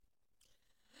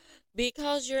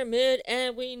Because you're mid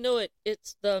and we know it.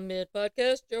 It's the Mid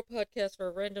Podcast, your podcast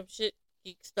for random shit,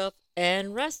 geek stuff,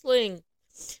 and wrestling.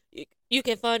 You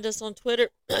can find us on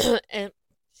Twitter and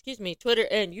Twitter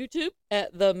and YouTube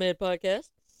at the Mid Podcast.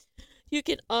 You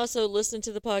can also listen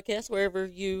to the podcast wherever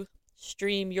you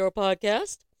stream your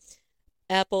podcast.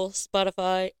 Apple,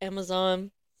 Spotify,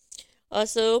 Amazon.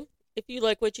 Also, if you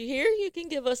like what you hear, you can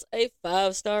give us a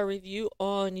 5-star review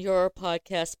on your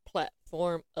podcast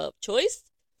platform of choice.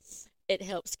 It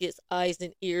helps get eyes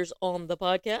and ears on the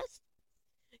podcast.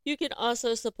 You can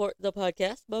also support the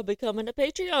podcast by becoming a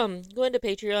Patreon. Go into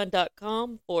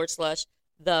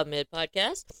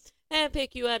patreon.com/themidpodcast and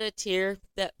pick you out a tier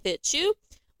that fits you,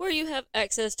 where you have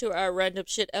access to our random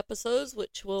shit episodes,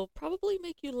 which will probably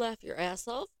make you laugh your ass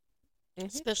off,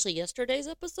 especially yesterday's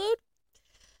episode,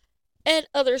 and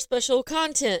other special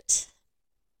content.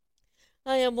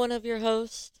 I am one of your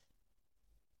hosts.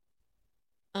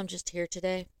 I'm just here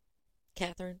today,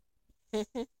 Catherine.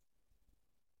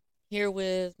 Here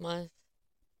with my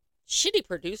shitty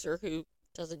producer who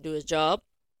doesn't do his job.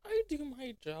 I do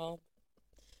my job.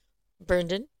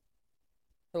 Brendan.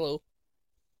 Hello.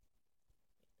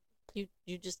 You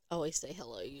just always say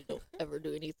hello. You don't ever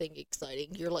do anything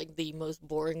exciting. You're like the most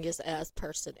boringest ass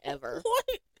person ever. What?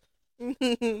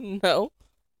 No.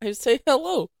 I say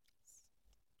hello.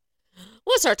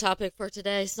 What's our topic for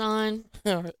today, son?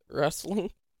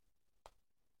 Wrestling.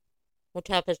 Which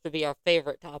happens to be our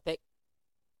favorite topic.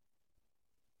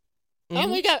 And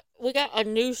we got a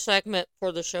new segment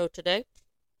for the show today.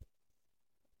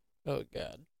 Oh,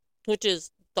 God. Which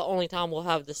is the only time we'll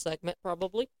have this segment,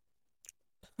 probably.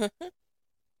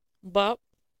 But,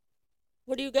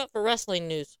 what do you got for wrestling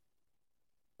news?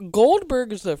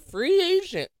 Goldberg is a free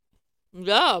agent.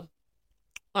 Yeah.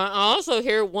 I also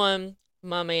hear my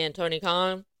man Tony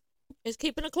Khan is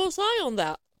keeping a close eye on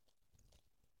that.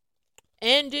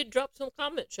 And did drop some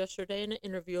comments yesterday in an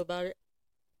interview about it.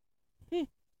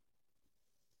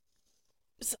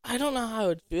 I don't know how I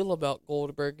would feel about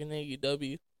Goldberg in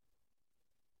AEW.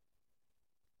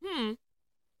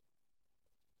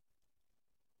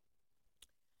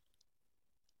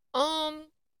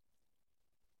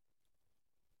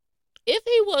 If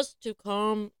he was to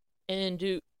come and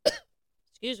do,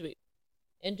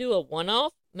 and do a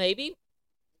one-off, maybe.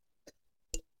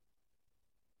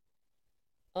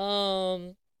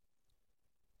 I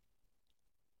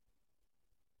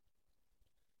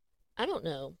don't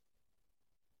know.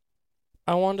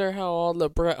 I wonder how all the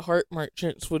Bret Hart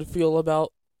merchants would feel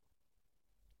about.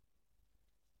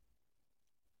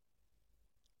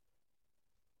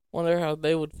 Wonder how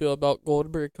they would feel about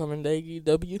Goldberg coming to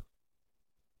AEW.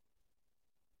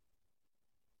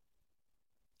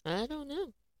 I don't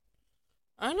know.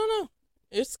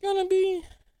 It's gonna be.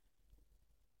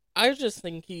 I just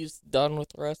think he's done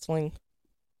with wrestling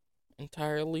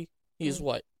entirely. He's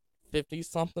what,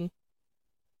 50-something?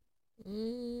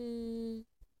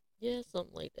 Yeah,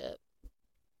 something like that.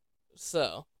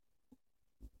 So.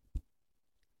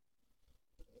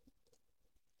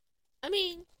 I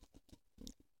mean,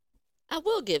 I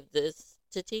will give this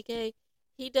to TK.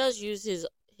 He does use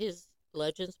his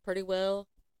legends pretty well.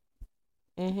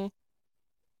 I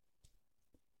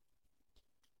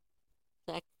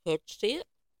could see it.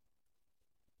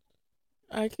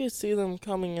 I could see them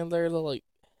coming in there to, like,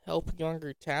 help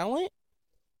younger talent.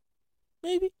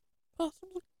 Maybe.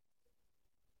 Possibly.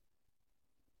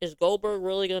 Is Goldberg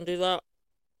really going to do that?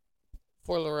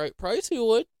 For the right price, he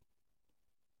would.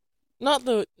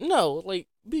 Be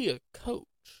a coach.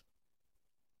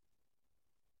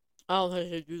 I don't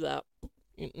think he'd do that.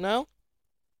 No?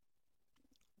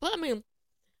 But, I mean,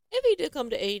 if he did come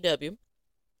to AEW,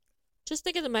 just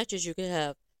think of the matches you could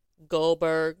have.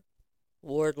 Goldberg,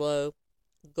 Wardlow,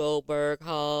 Goldberg,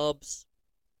 Hobbs,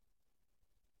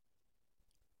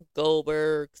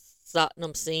 Goldberg,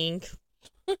 Satnam Singh.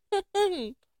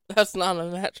 That's not a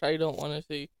match I don't want to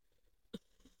see.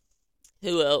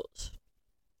 Who else?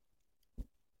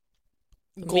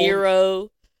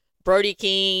 Miro, Brody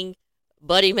King,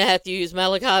 Buddy Matthews,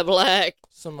 Malachi Black,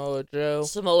 Samoa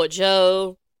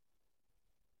Joe.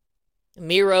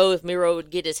 Miro, if Miro would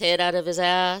get his head out of his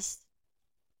ass.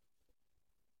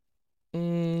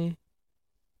 So,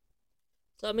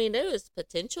 I mean, there was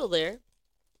potential there.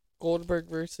 Goldberg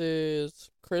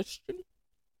versus Christian?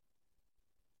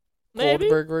 Maybe.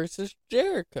 Goldberg versus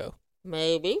Jericho?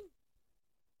 Maybe.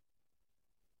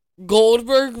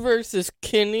 Goldberg versus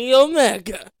Kenny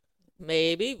Omega?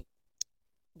 Maybe.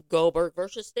 Goldberg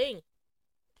versus Sting.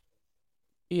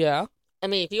 Yeah. I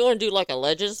mean, if you want to do like a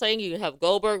Legends thing, you have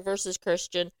Goldberg versus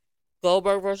Christian,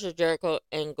 Goldberg versus Jericho,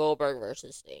 and Goldberg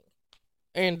versus Sting.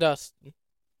 And Dustin.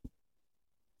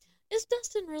 Is Is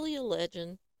Dustin really a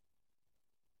legend?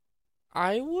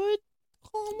 I would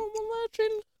call him a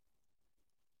legend.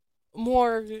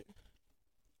 More,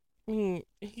 I mean,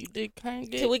 he did kind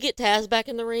of get... Can we get Taz back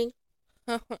in the ring?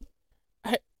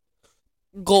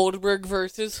 Goldberg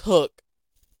versus Hook.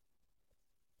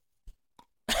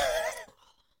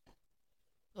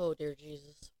 Oh, dear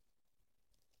Jesus.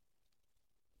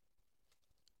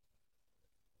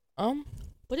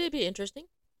 Would it be interesting?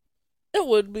 It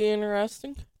would be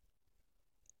interesting.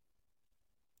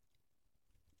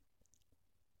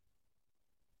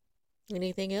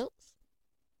 Anything else?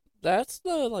 That's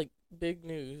the, big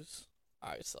news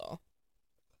I saw.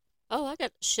 Oh, I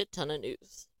got a shit ton of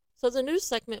news. So the news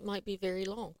segment might be very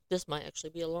long. This might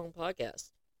actually be a long podcast.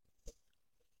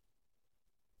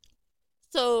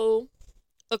 So,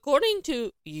 according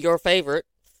to your favorite,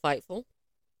 Fightful,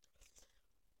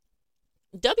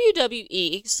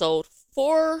 WWE sold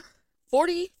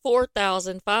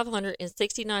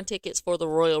 44,569 tickets for the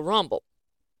Royal Rumble.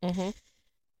 Mm-hmm.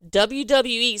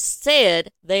 WWE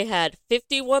said they had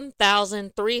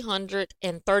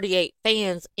 51,338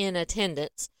 fans in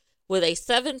attendance with a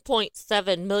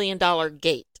 $7.7 million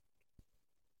gate.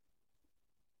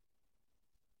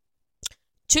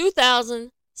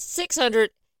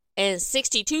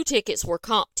 2,662 tickets were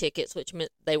comp tickets, which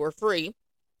meant they were free.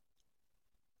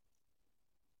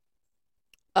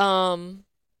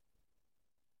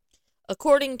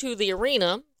 According to the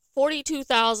arena,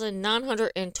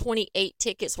 42,928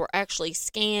 tickets were actually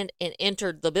scanned and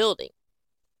entered the building.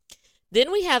 Then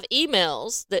we have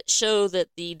emails that show that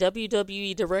the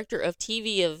WWE Director of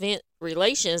TV Event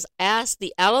Relations asked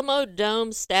the Alamo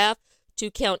Dome staff to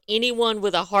count anyone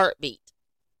with a heartbeat.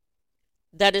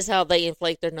 That is how they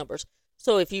inflate their numbers.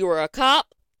 So if you were a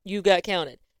cop, you got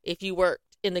counted. If you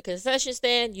worked in the concession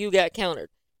stand, you got counted.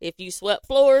 If you swept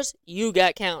floors, you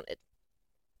got counted.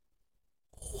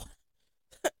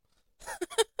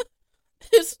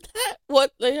 Is that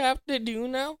what they have to do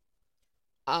now?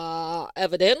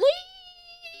 Evidently.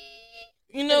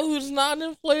 You know who's not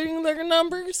inflating their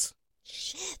numbers?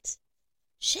 Shit.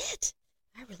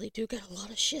 I really do get a lot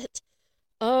of shit.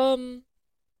 Huh?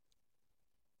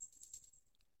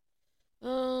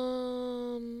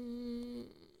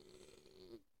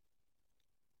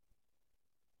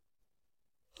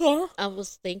 I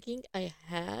was thinking I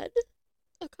had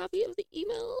a copy of the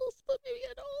emails, but maybe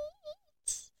I don't.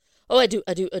 Oh, I do.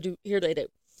 Here they do.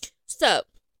 So,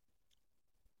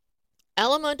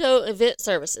 Alamondo Event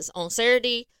Services on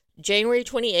Saturday, January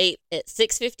 28th at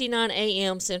 6:59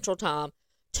 a.m. Central Time.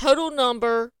 Total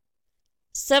number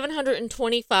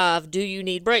 725. Do you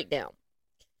need breakdown?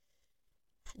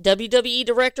 WWE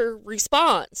Director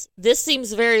responds, this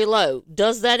seems very low.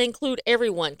 Does that include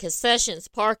everyone? Concessions,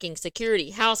 parking, security,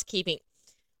 housekeeping,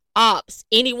 ops,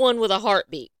 anyone with a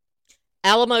heartbeat?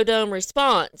 Alamo Dome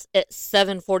responds at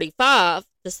 7:45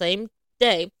 the same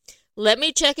day. Let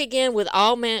me check again with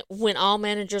when all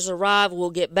managers arrive. We'll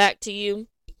get back to you.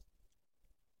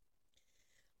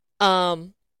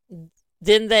 Then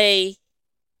they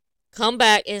come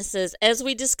back and says, as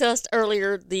we discussed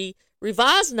earlier, the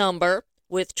revised number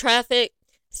with traffic,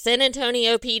 San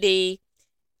Antonio PD,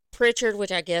 Pritchard,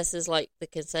 which I guess is like the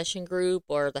concession group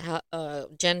or the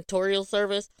janitorial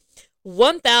service,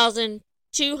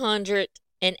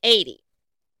 1,280.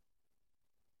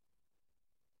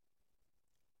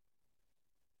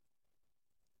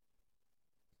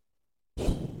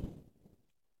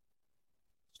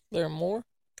 There are more?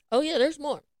 Oh, yeah, there's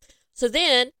more. So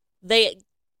then they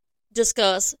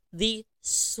discuss the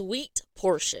suite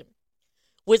portion.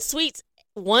 With suites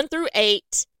 1 through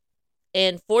 8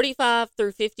 and 45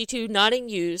 through 52 not in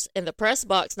use, and the press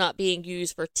box not being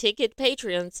used for ticket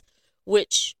patrons,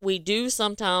 which we do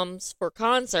sometimes for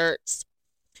concerts,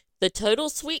 the total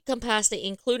suite capacity,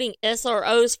 including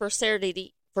SROs for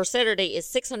Saturday is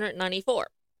 694.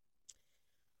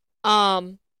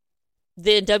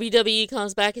 Then WWE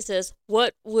comes back and says,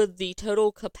 what would the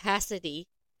total capacity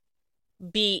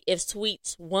be if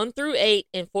suites 1 through 8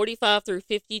 and 45 through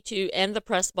 52 and the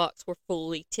press box were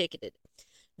fully ticketed?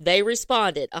 They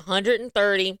responded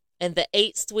 130, and the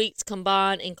 8 suites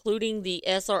combined, including the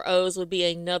SROs, would be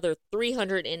another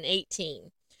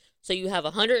 318. So you have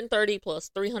 130 plus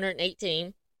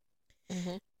 318.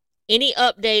 Mm-hmm. Any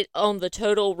update on the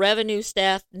total revenue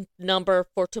staff number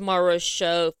for tomorrow's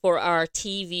show for our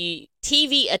TV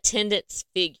attendance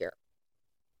figure?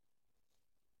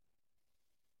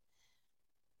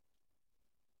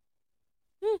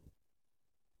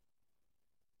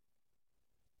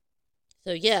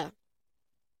 So, yeah.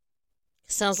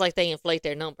 Sounds like they inflate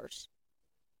their numbers.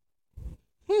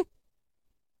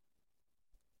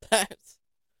 That's...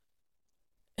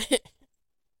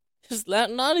 Is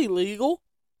that not illegal?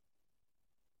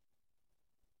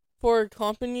 For a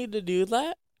company to do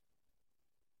that?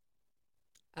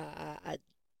 I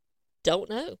don't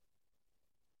know.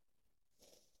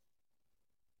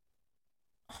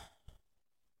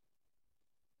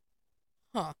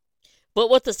 Huh. But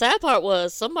what the sad part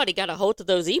was, somebody got a hold of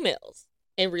those emails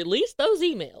and released those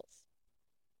emails.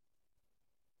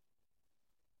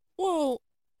 Well,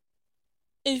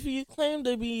 if you claim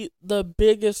to be the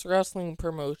biggest wrestling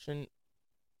promotion,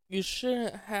 you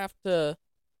shouldn't have to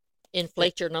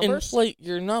Inflate your numbers? inflate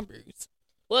your numbers.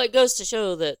 Well, it goes to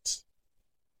show that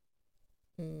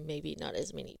maybe not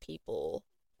as many people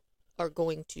are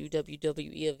going to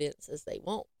WWE events as they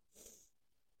want.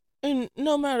 And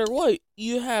no matter what,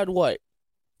 you had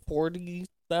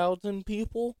 40,000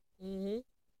 people? Mm-hmm.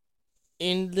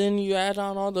 And then you add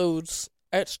on all those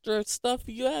extra stuff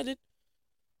you added.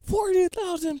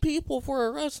 40,000 people for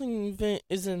a wrestling event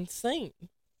is insane.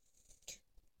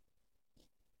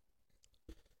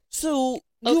 So,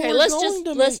 okay,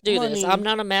 let's do this. I'm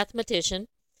not a mathematician.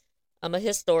 I'm a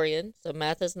historian, so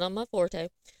math is not my forte.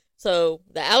 So,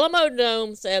 the Alamo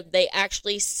Dome said they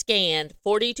actually scanned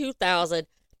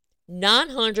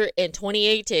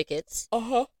 42,928 tickets.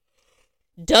 Uh-huh.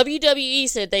 WWE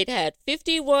said they'd had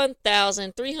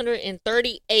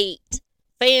 51,338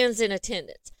 fans in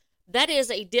attendance. That is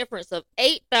a difference of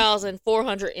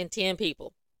 8,410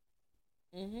 people.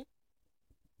 Mm-hmm.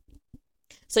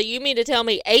 So you mean to tell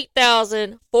me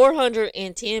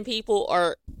 8,410 people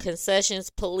are concessions,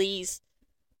 police,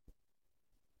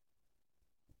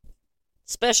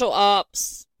 special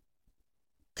ops,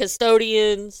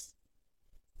 custodians?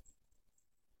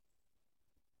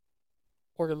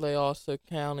 Or are they also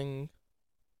counting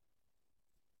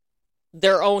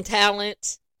their own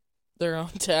talent? Their own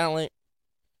talent,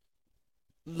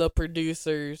 the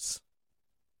producers,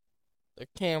 the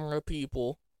camera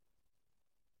people.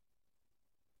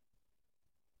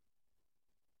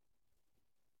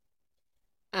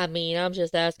 I mean, I'm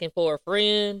just asking for a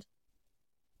friend.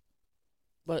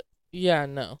 But, yeah,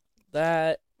 no.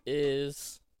 That's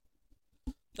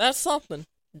something.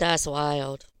 That's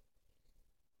wild.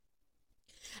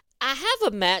 I have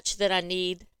a match that I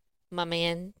need my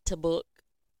man to book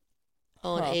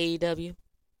on AEW.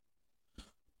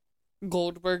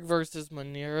 Goldberg versus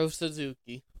Minoru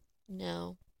Suzuki.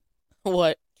 No.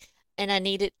 What? And I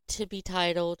need it to be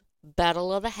titled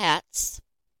Battle of the Hats.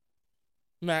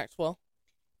 Maxwell.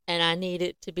 And I need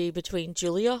it to be between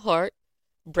Julia Hart,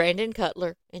 Brandon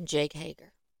Cutler, and Jake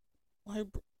Hager. Why?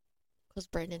 Because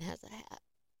Brandon has a hat.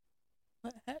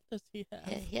 What hat does he have?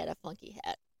 Yeah, he had a funky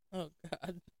hat. Oh,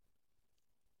 God.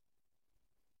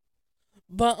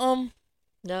 But,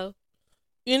 No.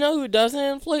 You know who doesn't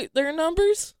inflate their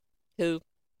numbers? Who?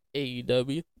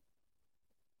 AEW.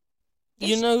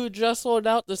 You know who just sold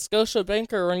out the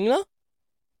Scotiabank Arena?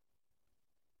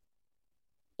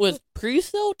 With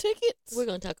pre-sale tickets? We're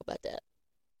going to talk about that.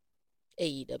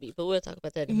 AEW, but we'll talk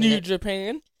about that in a New minute.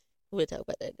 Japan. We'll talk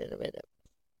about that in a minute.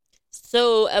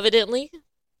 So, evidently,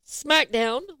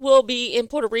 SmackDown will be in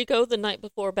Puerto Rico the night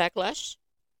before Backlash.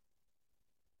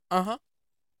 Uh-huh.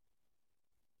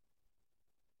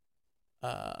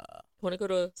 Want to go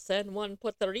to San Juan,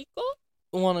 Puerto Rico?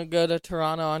 Want to go to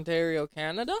Toronto, Ontario,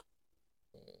 Canada?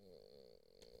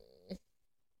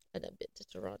 I done been to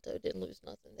Toronto. Didn't lose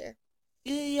nothing there.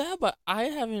 Yeah, but I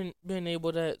haven't been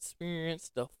able to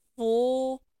experience the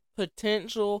full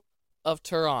potential of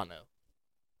Toronto.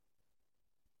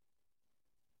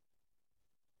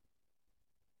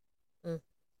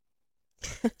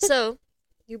 So,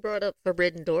 you brought up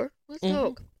Forbidden Door. Let's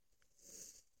talk.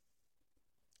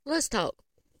 Let's talk.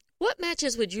 What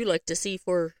matches would you like to see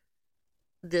for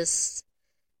this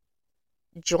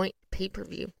joint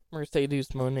pay-per-view? Mercedes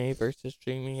Moné versus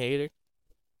Jamie Hayter.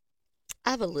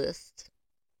 I have a list.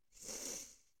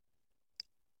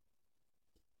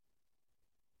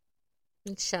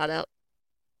 And shout out.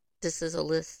 This is a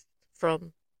list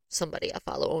from somebody I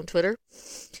follow on Twitter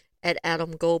at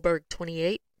Adam Goldberg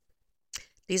 28.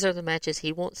 These are the matches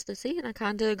he wants to see, and I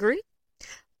kind of agree.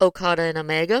 Okada and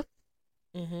Omega.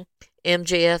 Mm-hmm.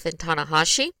 MJF and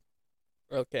Tanahashi.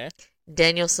 Okay.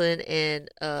 Danielson and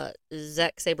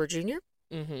Zack Sabre Jr.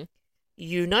 Mm-hmm.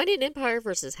 United Empire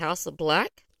versus House of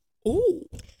Black. Ooh.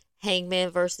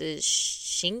 Hangman versus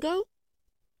Shingo.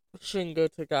 Shingo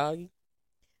Takagi.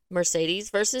 Mercedes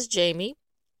versus Jamie.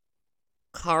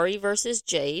 Kari versus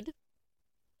Jade.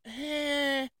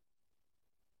 I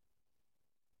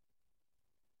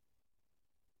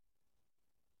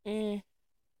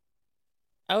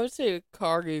would say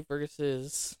Kari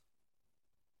versus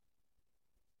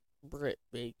Britt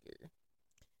Baker.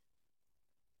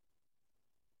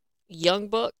 Young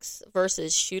Bucks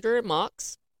versus Shooter and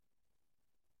Mox.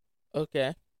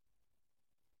 Okay.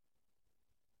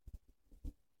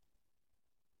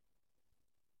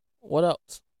 What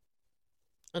else?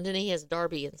 And then he has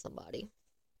Darby and somebody.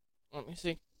 Let me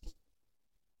see.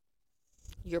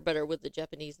 You're better with the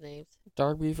Japanese names.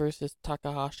 Darby versus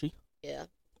Takahashi. Yeah.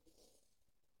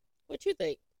 What you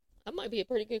think? That might be a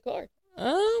pretty good card.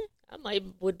 I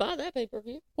would buy that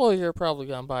pay-per-view. Well, you're probably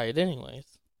gonna buy it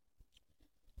anyways.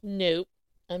 Nope,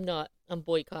 I'm not. I'm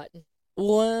boycotting.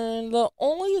 When the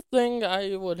only thing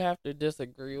I would have to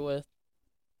disagree with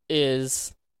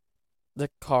is the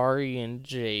Kari and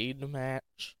Jade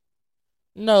match.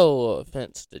 No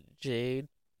offense to Jade,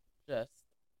 just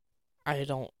I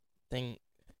don't think.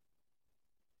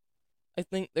 I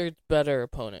think there's better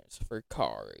opponents for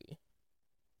Kari.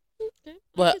 Okay.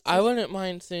 But I wouldn't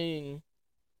mind seeing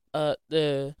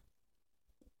the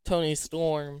Tony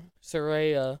Storm,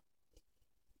 Saraya,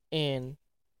 and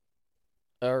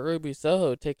Ruby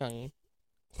Soho take on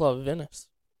Club Venice.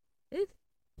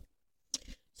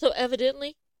 So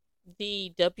evidently,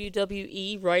 the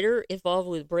WWE writer involved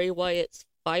with Bray Wyatt's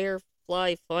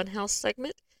Firefly Funhouse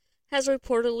segment has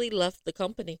reportedly left the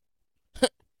company.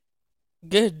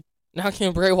 Good. Now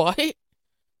can Bray Wyatt?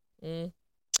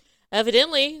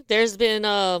 Evidently, there's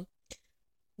been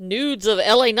nudes of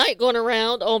LA Knight going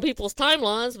around on people's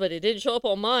timelines, but it didn't show up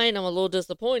on mine. I'm a little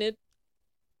disappointed.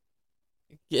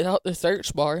 Get out the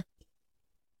search bar.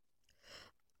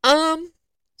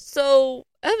 So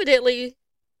evidently,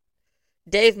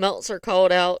 Dave Meltzer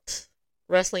called out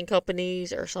wrestling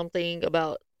companies or something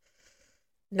about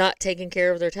not taking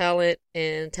care of their talent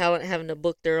and talent having to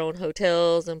book their own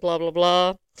hotels and blah, blah,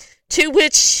 blah. To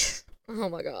which, oh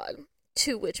my God,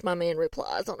 to which my man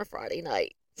replies on a Friday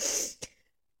night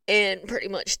and pretty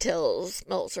much tells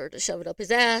Meltzer to shove it up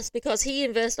his ass because he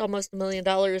invests almost $1 million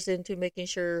into making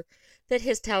sure that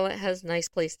his talent has a nice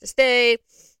place to stay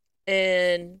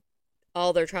and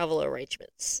all their travel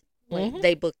arrangements. Like,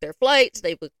 they book their flights,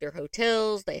 they book their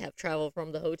hotels, they have travel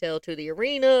from the hotel to the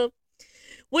arena,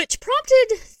 which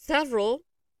prompted several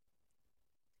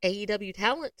AEW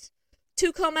talents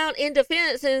to come out in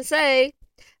defense and say,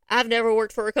 I've never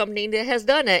worked for a company that has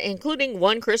done that, including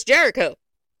one Chris Jericho.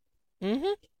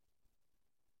 And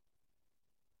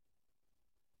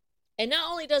not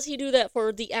only does he do that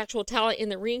for the actual talent in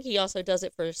the ring, he also does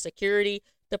it for security,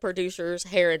 the producers,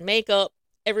 hair and makeup,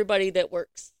 everybody that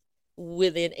works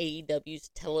within AEW's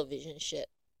television shit.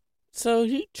 So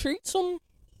he treats them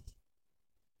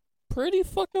pretty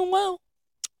fucking well.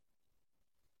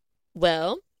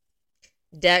 Well,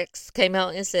 Dax came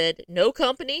out and said, no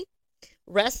company,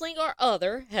 wrestling or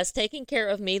other, has taken care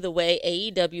of me the way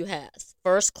AEW has.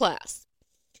 First class.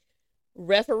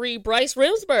 Referee Bryce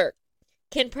Remsburg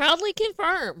can proudly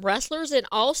confirm wrestlers and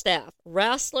all staff,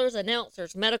 wrestlers,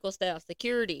 announcers, medical staff,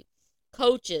 security,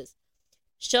 coaches,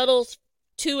 shuttles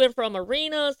to and from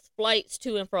arenas, flights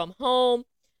to and from home,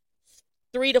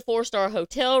 3 to 4 star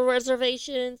hotel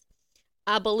reservations.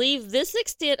 I believe this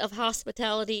extent of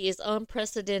hospitality is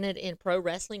unprecedented in pro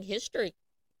wrestling history.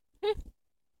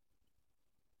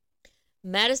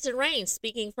 Madison Rain,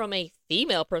 speaking from a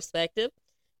female perspective,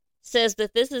 says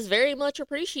that this is very much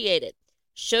appreciated.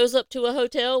 Shows up to a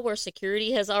hotel where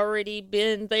security has already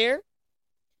been there,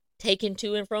 taken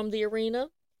to and from the arena,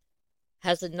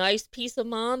 has a nice peace of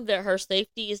mind that her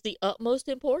safety is the utmost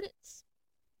importance.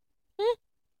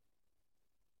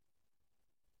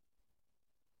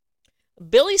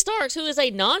 Billy Starks, who is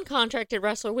a non-contracted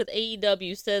wrestler with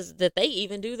AEW, says that they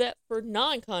even do that for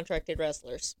non-contracted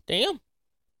wrestlers. Damn.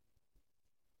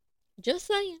 Just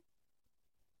saying.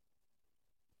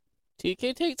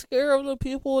 TK takes care of the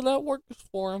people that work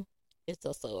for him. It's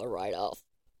also a write-off.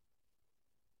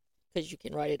 Because you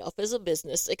can write it off as a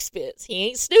business expense. He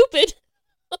ain't stupid.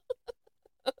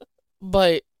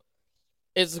 But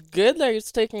it's good that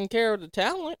he's taking care of the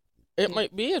talent. It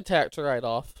might be a tax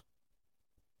write-off.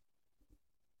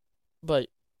 But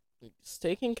he's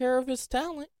taking care of his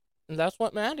talent. And that's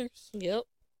what matters. Yep.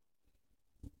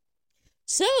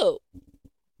 So,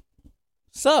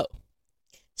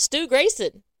 Stu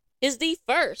Grayson is the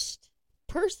first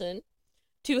person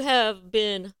to have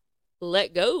been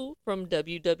let go from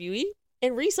WWE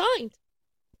and re-signed.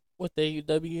 With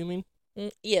AEW, you mean?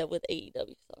 Yeah, with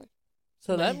AEW, sorry.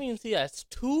 So that means he has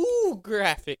 2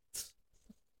 graphics.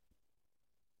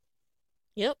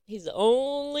 Yep, he's the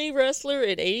only wrestler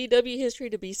in AEW history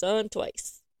to be signed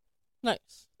twice.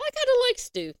 Nice. I kind of like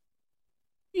Stu.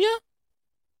 Yeah.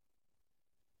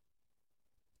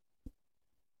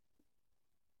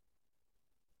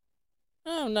 I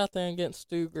have nothing against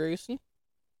Stu Grayson.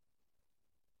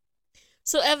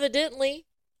 So evidently,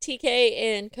 TK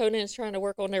and Conan's trying to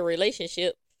work on their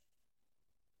relationship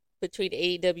between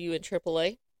AEW and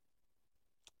AAA,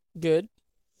 Good.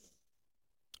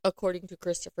 according to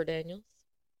Christopher Daniels.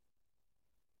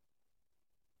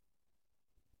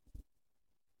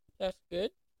 That's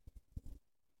good.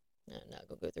 I'm not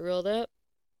going to go through all that.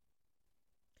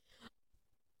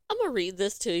 I'm going to read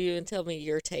this to you and tell me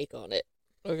your take on it.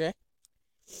 Okay.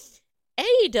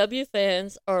 AEW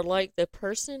fans are like the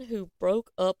person who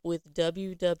broke up with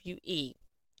WWE.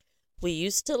 We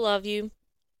used to love you.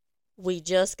 We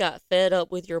just got fed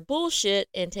up with your bullshit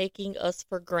and taking us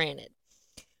for granted.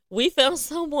 We found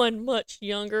someone much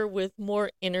younger with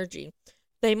more energy.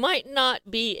 They might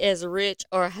not be as rich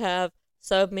or have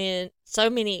so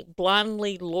many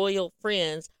blindly loyal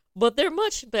friends, but they're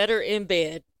much better in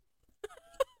bed.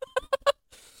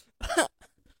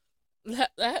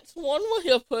 That's one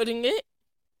way of putting it.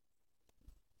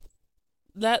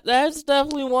 That's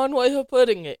definitely one way of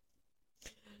putting it.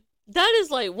 That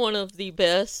is like one of the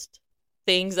best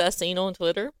things I've seen on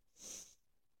Twitter.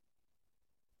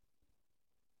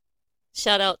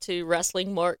 Shout out to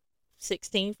Wrestling Mark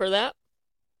 16 for that.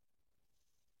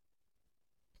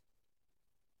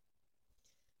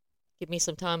 Give me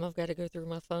some time. I've got to go through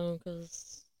my phone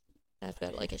because I've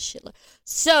got like a shitload.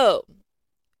 So,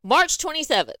 March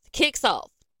 27th kicks off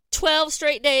 12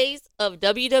 straight days of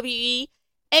WWE,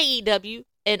 AEW,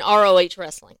 and ROH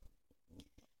wrestling.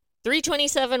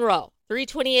 327 Raw,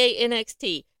 328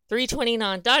 NXT,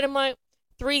 329 Dynamite,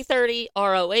 330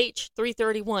 ROH,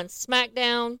 331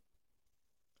 SmackDown,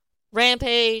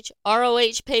 Rampage,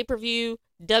 ROH pay-per-view,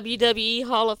 WWE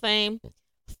Hall of Fame,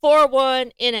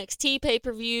 4-1 NXT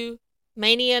pay-per-view,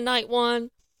 Mania Night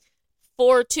 1,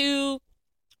 4-2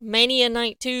 Mania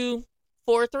Night 2,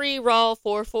 4-3 Raw,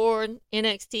 4-4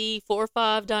 NXT,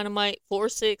 4-5 Dynamite,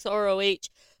 4-6 ROH,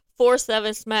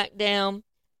 4-7 SmackDown,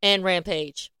 and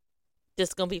Rampage. This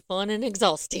is going to be fun and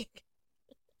exhausting.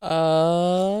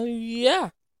 Yeah.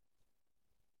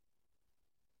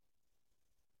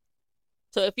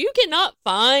 So if you cannot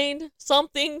find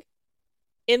something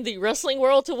in the wrestling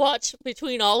world to watch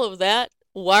between all of that,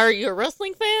 why are you a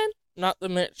wrestling fan? Not to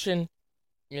mention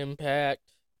Impact,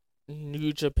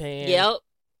 New Japan. Yep.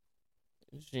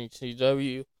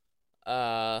 GCW,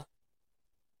 all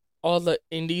the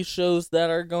indie shows that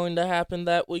are going to happen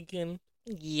that weekend.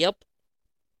 Yep.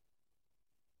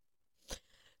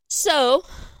 So,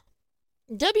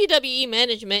 WWE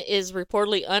management is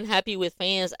reportedly unhappy with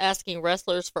fans asking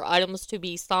wrestlers for items to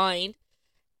be signed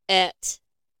at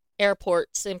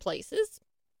airports and places.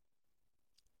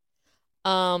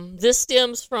 This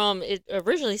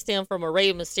originally stemmed from a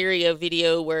Rey Mysterio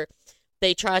video where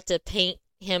they tried to paint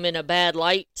him in a bad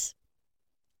light.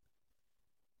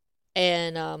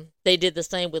 And they did the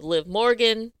same with Liv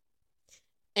Morgan.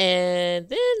 And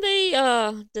then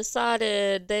they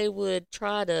decided they would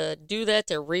try to do that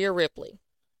to Rhea Ripley.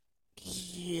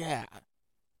 Yeah.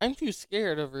 I'm too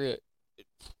scared of Rhea.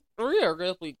 Rhea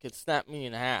Ripley could snap me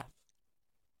in half.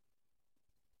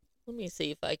 Let me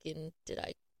see if I can... Did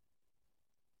I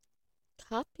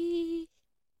copy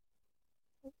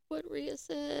what Rhea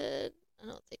said? I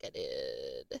don't think I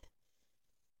did.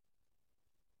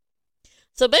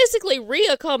 So basically,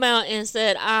 Rhea come out and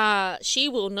said she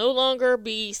will no longer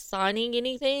be signing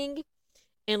anything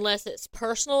unless it's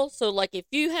personal. So, like, if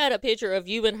you had a picture of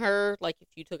you and her, like if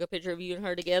you took a picture of you and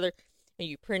her together and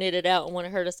you printed it out and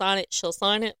wanted her to sign it, she'll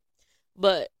sign it.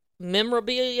 But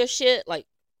memorabilia shit, like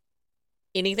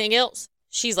anything else,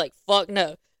 she's like, fuck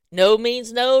no. No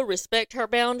means no. Respect her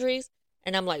boundaries.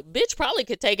 And I'm like, bitch probably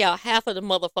could take out half of the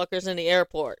motherfuckers in the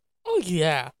airport. Oh,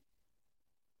 yeah.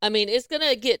 I mean, it's going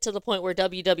to get to the point where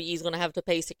WWE is going to have to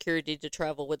pay security to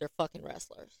travel with their fucking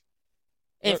wrestlers.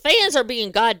 And fans are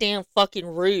being goddamn fucking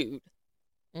rude.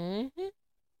 Mm-hmm.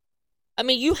 I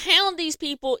mean, you hound these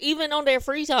people even on their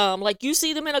free time. Like, you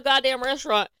see them in a goddamn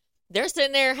restaurant. They're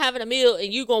sitting there having a meal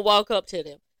and you going to walk up to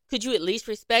them. Could you at least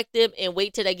respect them and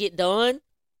wait till they get done?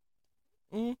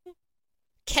 Mm-hmm.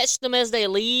 Catch them as they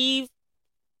leave?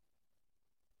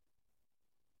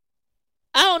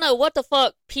 I don't know what the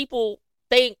fuck people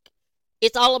think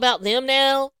it's all about them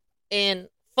now and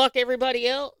fuck everybody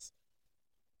else.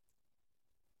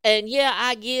 And yeah,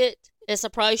 I get it's a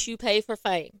price you pay for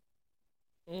fame.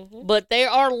 Mm-hmm. But there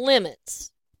are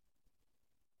limits.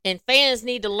 And fans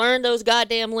need to learn those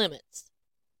goddamn limits.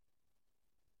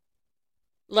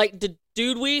 Like the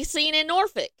dude we seen in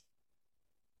Norfolk.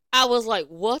 I was like,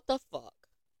 what the fuck?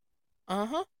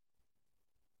 Uh-huh.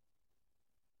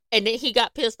 And then he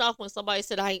got pissed off when somebody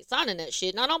said, I ain't signing that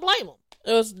shit. And I don't blame him.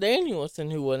 It was Danielson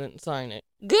who wouldn't sign it.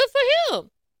 Good for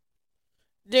him.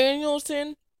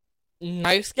 Danielson,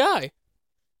 nice guy.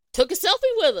 took a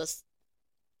selfie with us.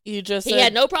 He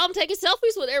had no problem taking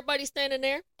selfies with everybody standing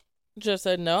there. Just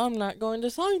said, no, I'm not going to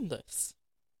sign this.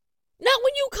 Not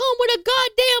when you come with a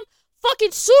goddamn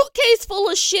fucking suitcase full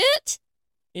of shit.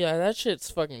 Yeah, that shit's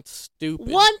fucking stupid.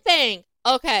 One thing.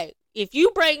 Okay, if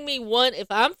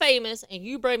I'm famous and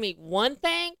you bring me one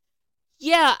thing,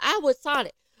 yeah, I would sign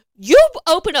it. You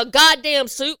open a goddamn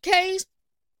suitcase,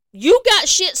 you got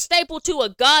shit stapled to a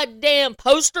goddamn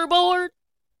poster board?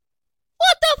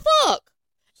 What the fuck?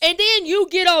 And then you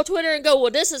get on Twitter and go,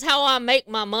 well, this is how I make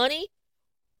my money?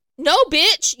 No,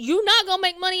 bitch, you not gonna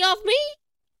make money off me?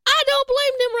 I don't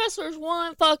blame them wrestlers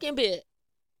one fucking bit.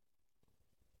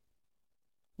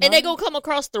 And they gonna come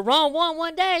across the wrong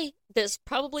one day that's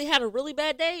probably had a really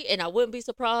bad day, and I wouldn't be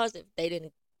surprised if they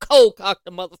didn't cold cock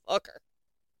the motherfucker.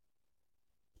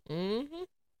 Mm-hmm.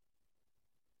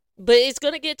 But it's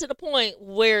gonna get to the point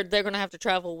where they're gonna have to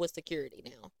travel with security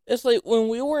now. It's like when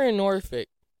we were in Norfolk,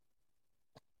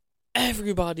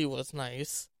 everybody was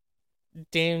nice.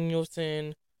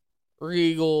 Danielson,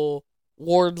 Regal,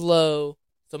 Wardlow,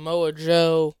 Samoa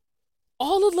Joe,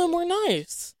 all of them were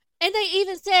nice. And they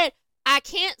even said, I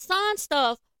can't sign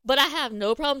stuff, but I have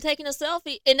no problem taking a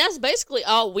selfie. And that's basically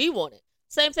all we wanted.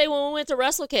 Same thing when we went to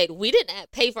WrestleCade. We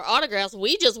didn't pay for autographs.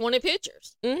 We just wanted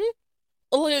pictures.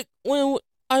 Mm-hmm. Like, when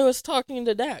I was talking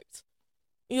to Dax,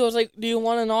 he was like, do you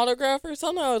want an autograph or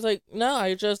something? I was like, no,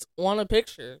 I just want a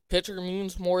picture. Picture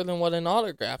means more than what an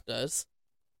autograph does.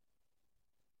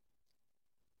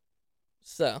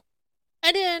 So.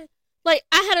 And then, like,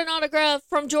 I had an autograph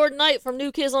from Jordan Knight from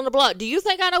New Kids on the Block. Do you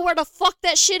think I know where the fuck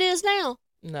that shit is now?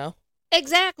 No.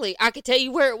 Exactly. I could tell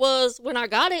you where it was when I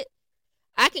got it.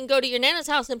 I can go to your Nana's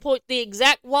house and point the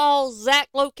exact wall,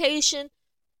 exact location,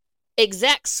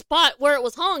 exact spot where it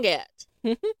was hung at.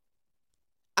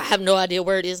 I have no idea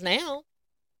where it is now.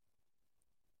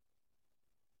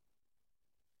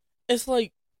 It's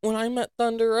like when I met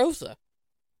Thunder Rosa.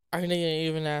 I didn't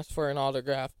even ask for an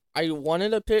autograph. I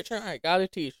wanted a picture, I got a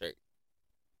t-shirt.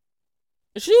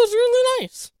 She was really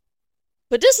nice.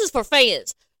 But this is for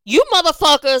fans. You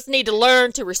motherfuckers need to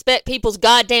learn to respect people's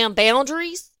goddamn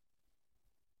boundaries.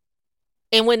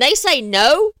 And when they say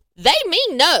no, they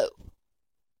mean no.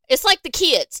 It's like the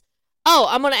kids. Oh,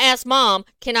 I'm going to ask Mom,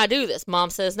 can I do this? Mom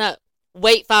says no.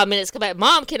 Wait 5 minutes, come back.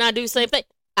 Mom, can I do the same thing?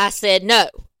 I said no.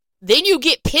 Then you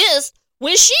get pissed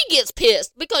when she gets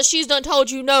pissed because she's done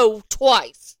told you no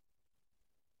twice.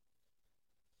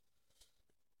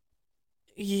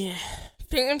 Yeah.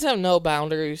 Fans have no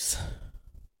boundaries.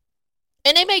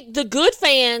 And they make the good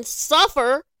fans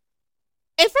suffer.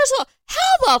 And first of all,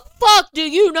 how the fuck do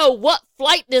you know what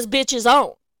flight this bitch is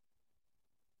on?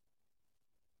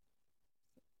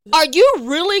 Are you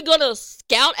really gonna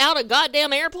scout out a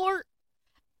goddamn airport?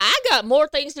 I got more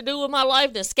things to do with my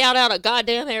life than scout out a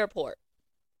goddamn airport.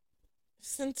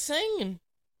 It's insane.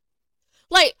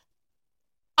 Like,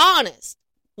 honest.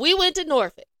 We went to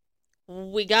Norfolk.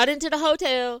 We got into the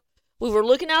hotel. We were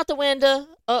looking out the window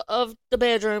of the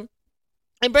bedroom.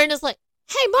 And Brenda's like,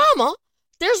 hey, Mama,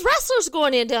 there's wrestlers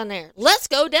going in down there. Let's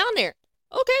go down there.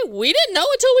 Okay, we didn't know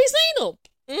until we seen them.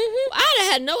 I'd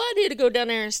have had no idea to go down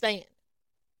there and stand.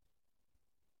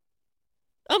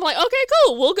 I'm like, okay,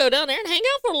 cool. We'll go down there and hang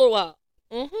out for a little while.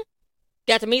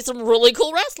 Got to meet some really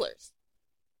cool wrestlers.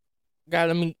 Got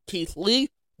to meet Keith Lee.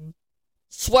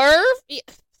 Swerve. Yeah.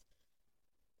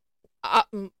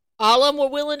 All of them were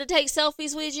willing to take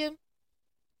selfies with you.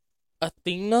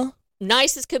 Athena.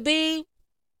 Nice as could be.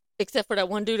 Except for that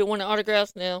one dude that wanted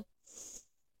autographs now.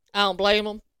 I don't blame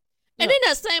him. And then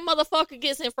that same motherfucker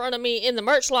gets in front of me in the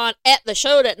merch line at the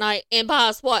show that night and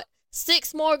buys, what,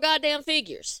 6 more goddamn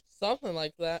figures? Something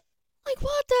like that. Like,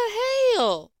 what the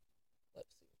hell? Let's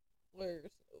see. Where's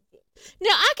it open?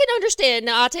 Now, I can understand.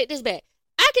 Now, I'll take this back.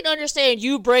 I can understand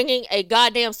you bringing a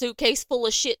goddamn suitcase full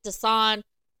of shit to sign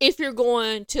if you're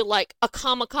going to, like, a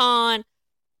Comic-Con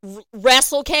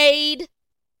WrestleCade.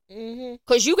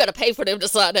 Because you got to pay for them to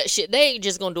sign that shit. They ain't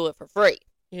just going to do it for free.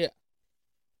 Yeah.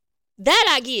 That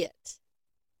I get.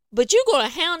 But you going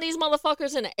to hound these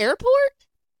motherfuckers in the airport?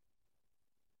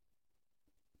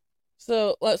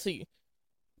 So, let's see.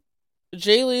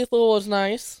 Jay Lethal was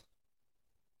nice.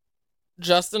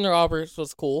 Justin Roberts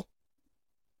was cool.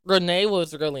 Renee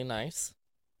was really nice.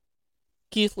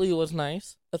 Keith Lee was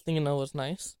nice. Athena was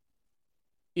nice.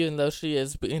 Even though she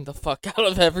is beating the fuck out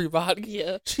of everybody.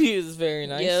 Yeah. She is very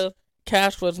nice. Yeah.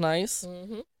 Cash was nice.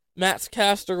 Max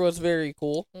Caster was very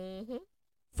cool.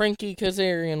 Frankie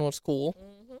Kazarian was cool.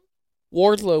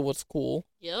 Wardlow was cool.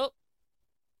 Yep.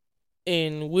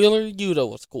 And Wheeler Yuta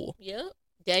was cool. Yep.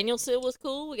 Danielson was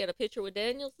cool. We got a picture with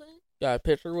Danielson. Got a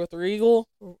picture with Regal.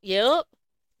 Yep.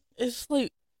 It's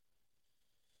like,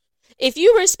 If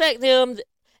you respect them,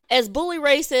 as Bully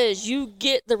Ray says, you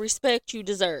get the respect you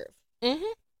deserve. Mm-hmm.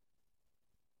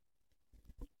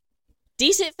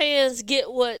 Decent fans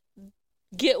get what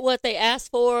they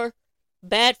ask for.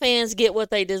 Bad fans get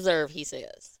what they deserve, he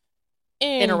says.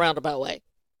 And in a roundabout way.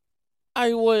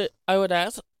 I would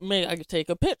ask, may I take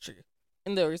a picture?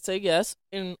 And they would say yes.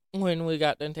 And when we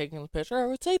got done taking the picture, I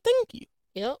would say thank you.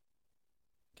 Yep.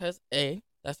 Because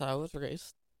that's how I was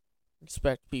raised.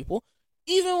 Respect people.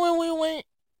 Even when we went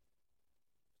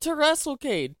to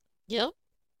WrestleCade. Yep.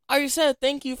 I said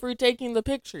thank you for taking the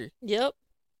picture. Yep.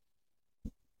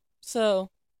 So.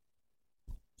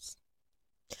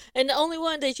 And the only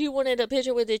one that you wanted a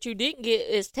picture with that you didn't get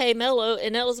is Tay Mello,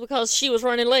 and that was because she was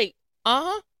running late.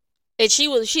 Uh-huh. And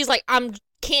she's like,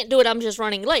 can't do it, I'm just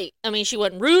running late. I mean, she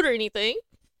wasn't rude or anything.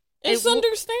 It's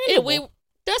understandable.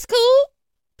 That's cool.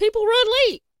 People run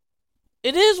late.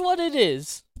 It is what it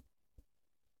is.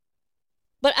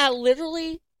 But I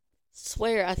literally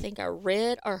swear, I think I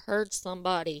read or heard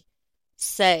somebody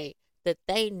say that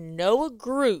they know a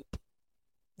group,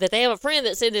 that they have a friend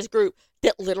that's in this group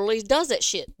that literally does that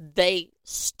shit. They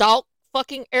stalk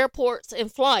fucking airports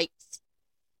and flights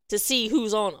to see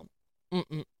who's on them.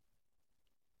 Mm-mm.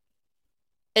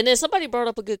 And then somebody brought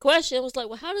up a good question. It was like,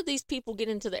 well, how do these people get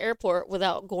into the airport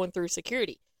without going through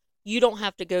security? You don't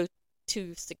have to go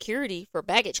to security for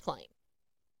baggage claim.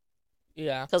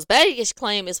 Yeah. Because baggage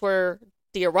claim is where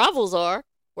the arrivals are,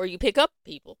 where you pick up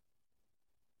people.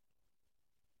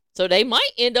 So they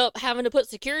might end up having to put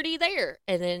security there.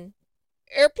 And then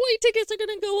airplane tickets are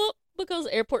going to go up because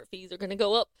airport fees are going to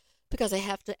go up because they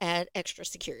have to add extra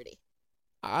security.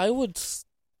 I would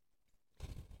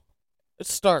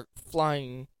start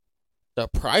flying the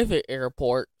private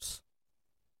airports.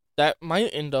 That might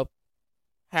end up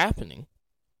happening.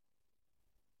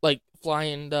 Like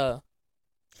flying the...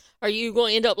 Are you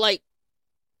going to end up like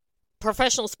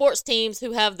professional sports teams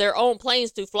who have their own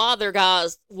planes to fly their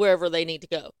guys wherever they need to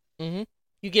go? Mm-hmm.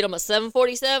 You get them a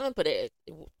 747, but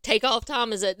takeoff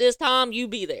time is at this time, you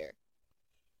be there.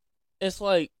 It's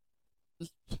like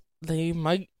they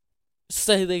might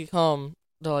say they come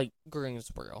to like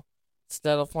Greensboro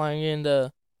instead of flying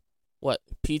into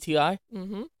PTI.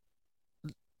 Mm-hmm.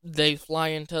 They fly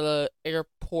into the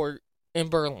airport in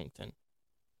Burlington.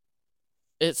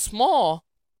 It's small,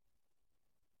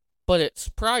 but it's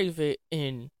private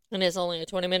and it's only a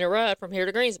 20-minute ride from here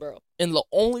to Greensboro. And the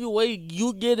only way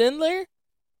you get in there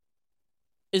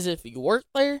is if you work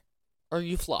there or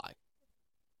you fly.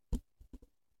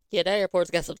 Yeah, that airport's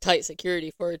got some tight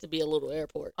security for it to be a little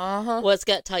airport. Uh-huh. Well, it's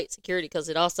got tight security because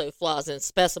it also flies in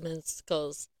specimens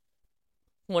because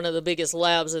one of the biggest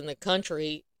labs in the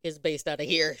country is based out of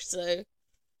here,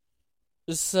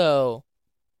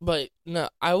 But no,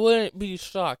 I wouldn't be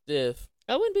shocked if...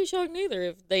 I wouldn't be shocked neither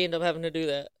if they end up having to do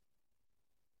that.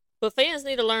 But fans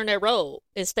need to learn their role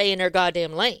and stay in their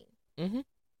goddamn lane. Mm-hmm.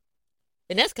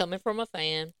 And that's coming from a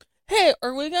fan. Hey,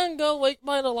 are we going to go wait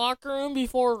by the locker room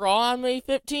before Raw on May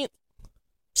 15th?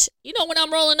 You know when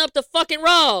I'm rolling up to fucking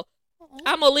Raw,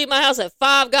 I'm going to leave my house at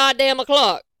 5 goddamn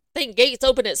o'clock. I think gates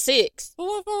open at 6. But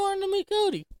what if I wanted to meet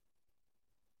Cody?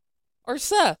 Or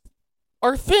Seth?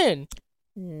 Or Finn?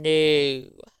 No.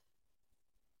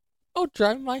 I'll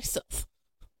drive myself.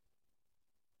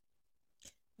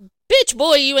 Bitch,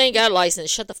 boy, you ain't got a license.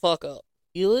 Shut the fuck up.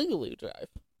 Illegally drive.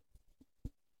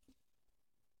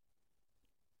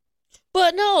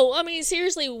 But no, I mean,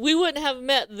 seriously, we wouldn't have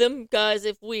met them guys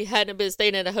if we hadn't been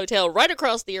staying at a hotel right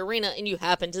across the arena and you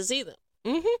happened to see them.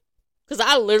 Mm-hmm. Because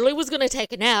I literally was going to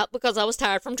take a nap because I was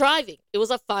tired from driving. It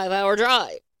was a 5-hour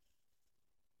drive.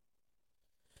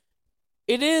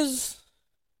 It is.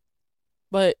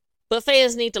 But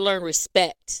fans need to learn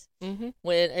respect. Mm-hmm.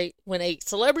 When a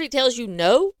celebrity tells you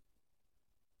no,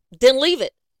 then leave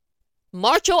it.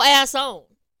 March your ass on.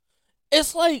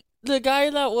 It's like the guy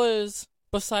that was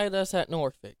beside us at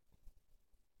Norfolk.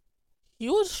 He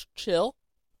was chill.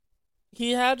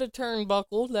 He had a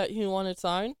turnbuckle that he wanted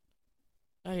signed.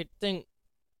 I think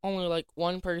only like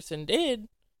one person did,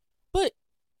 but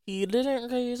he didn't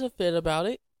raise a fit about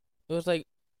it. It was like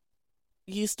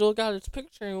he still got his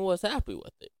picture and was happy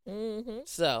with it. Mm-hmm.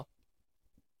 So,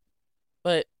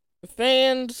 but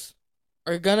fans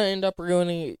are gonna end up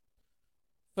ruining it.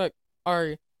 But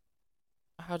how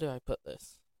do I put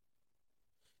this?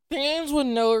 Fans with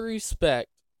no respect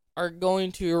are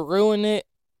going to ruin it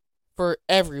for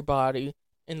everybody,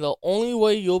 and the only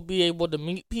way you'll be able to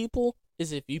meet people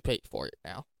is if you pay for it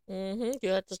now. Mm-hmm. You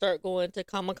have to start going to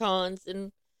Comic-Cons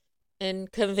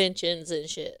and conventions and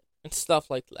shit. And stuff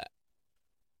like that.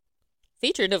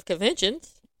 Featured of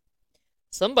conventions,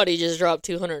 somebody just dropped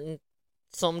 $200 and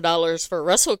some for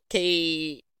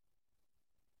WrestleCade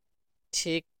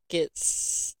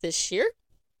tickets this year.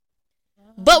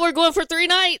 But we're going for 3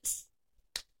 nights.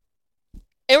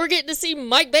 And we're getting to see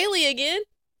Mike Bailey again.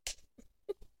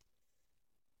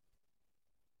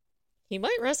 He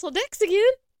might wrestle Dex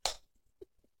again.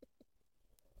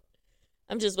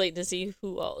 I'm just waiting to see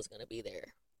who all is going to be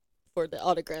there for the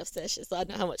autograph session, so I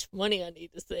know how much money I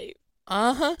need to save.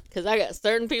 Because I got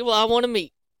certain people I want to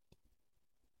meet.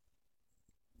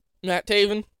 Matt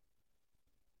Taven.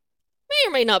 May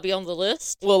or may not be on the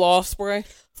list. Will Ospreay.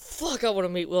 Fuck, I want to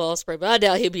meet Will Ospreay, but I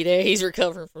doubt he'll be there. He's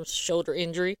recovering from shoulder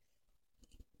injury.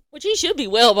 Which he should be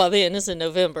well by then. It's in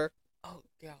November. Oh,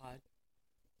 God.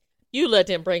 You let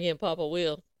them bring in Papa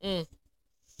Will. The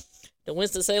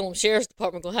Winston-Salem Sheriff's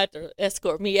Department going to have to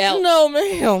escort me out. No,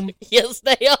 ma'am. Yes,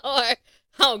 they are.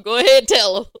 I'll go ahead and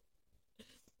tell them.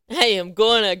 I am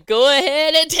going to go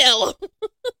ahead and tell them.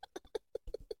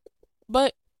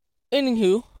 But,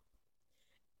 anywho.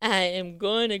 I am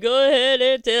going to go ahead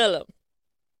and tell them.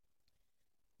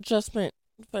 Just spent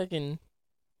fucking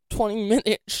 20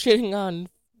 minutes shitting on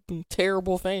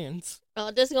terrible fans.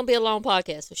 This is going to be a long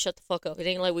podcast, so shut the fuck up. It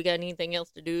ain't like we got anything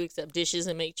else to do except dishes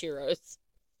and make churros.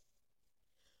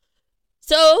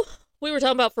 So, we were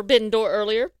talking about Forbidden Door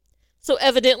earlier. So,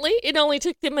 evidently, it only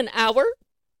took them an hour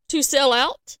to sell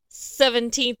out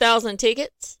 17,000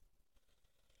 tickets.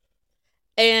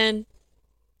 And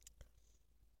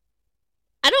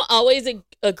I don't always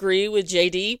agree with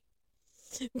JD,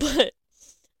 but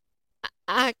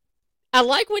I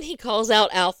like when he calls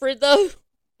out Alfred, though.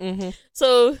 Mm-hmm.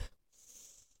 So,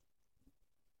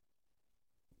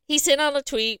 he sent out a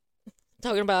tweet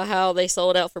talking about how they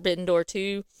sold out Forbidden Door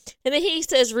 2. And then he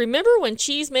says, remember when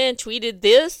Cheeseman tweeted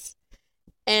this?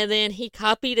 And then he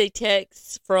copied a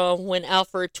text from when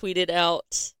Alfred tweeted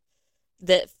out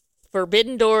that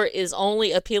Forbidden Door is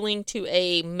only appealing to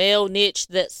a male niche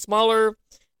that's smaller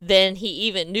than he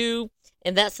even knew.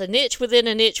 And that's a niche within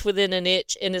a niche within a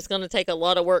niche. And it's going to take a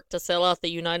lot of work to sell out the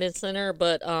United Center.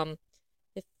 But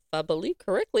if I believe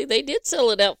correctly, they did sell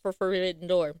it out for Forbidden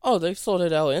Door. Oh, they sold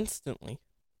it out instantly.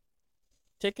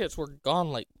 Tickets were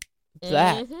gone like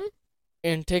that. Mm-hmm.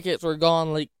 And tickets were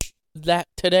gone like that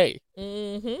today.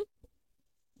 Mm-hmm.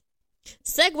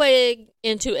 Segueing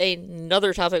into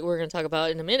another topic we're going to talk about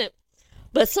in a minute.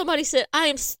 But somebody said, I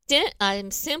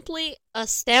am simply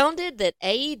astounded that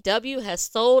AEW has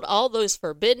sold all those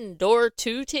Forbidden Door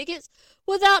 2 tickets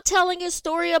without telling a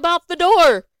story about the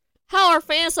door. How are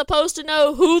fans supposed to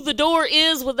know who the door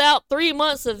is without 3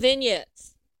 months of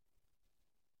vignettes?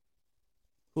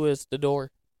 Who is the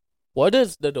door? What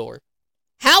is the door?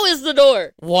 How is the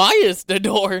door? Why is the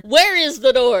door? Where is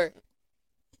the door?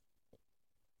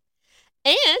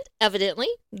 And, evidently,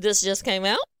 this just came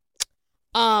out.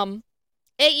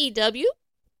 AEW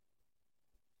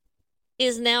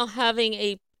is now having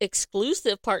a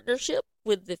exclusive partnership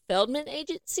with the Feldman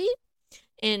Agency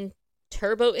and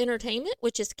Turbo Entertainment,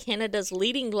 which is Canada's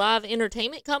leading live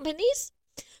entertainment companies,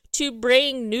 to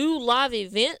bring new live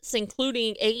events,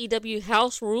 including AEW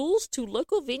House Rules, to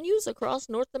local venues across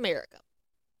North America.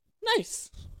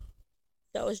 Nice.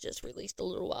 That was just released a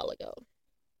little while ago.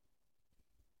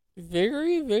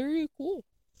 Very, very cool.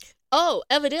 Oh,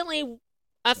 evidently,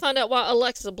 I found out why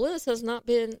Alexa Bliss has not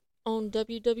been on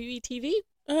WWE TV.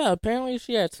 Yeah, apparently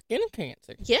she had skin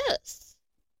cancer. Yes.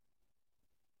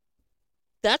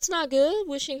 That's not good.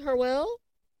 Wishing her well.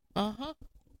 Uh-huh.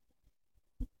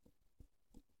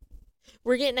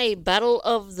 We're getting a Battle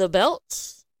of the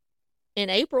Belts in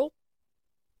April.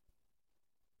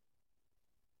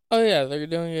 Oh, yeah, they're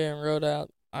doing it in Rhode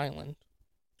Island.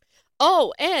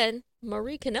 Oh, and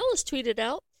Marie Kanellis tweeted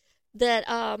out that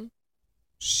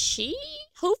she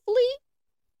hopefully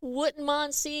wouldn't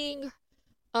mind seeing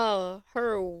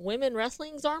her women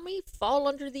wrestling's army fall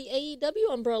under the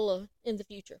AEW umbrella in the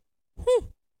future.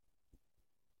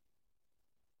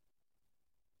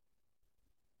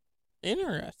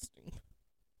 Interesting.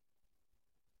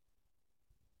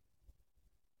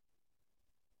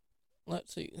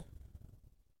 Let's see.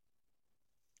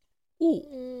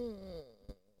 Ooh.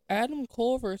 Adam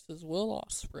Cole versus Will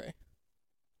Ospreay.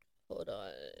 Hold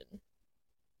on.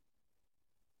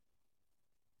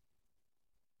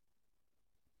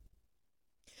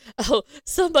 Oh,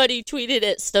 somebody tweeted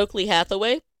at Stokely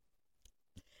Hathaway.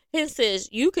 It says,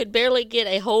 you could barely get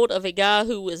a hold of a guy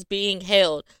who was being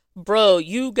held. Bro,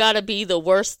 you gotta be the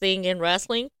worst thing in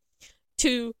wrestling.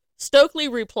 To Stokely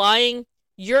replying,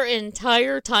 your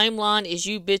entire timeline is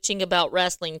you bitching about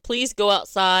wrestling. Please go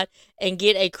outside and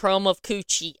get a crumb of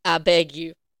coochie, I beg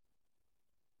you.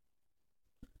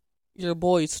 Your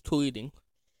boy's tweeting.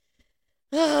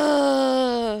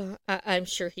 I'm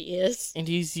sure he is. And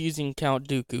he's using Count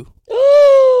Dooku.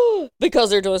 because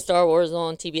they're doing Star Wars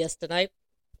on TBS tonight.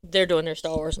 They're doing their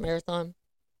Star Wars marathon.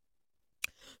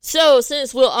 So,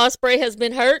 since Will Ospreay has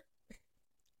been hurt,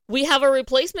 we have a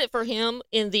replacement for him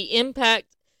in the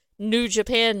Impact New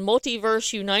Japan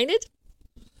Multiverse United.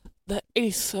 The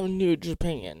ace of New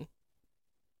Japan,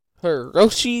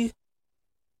 Hiroshi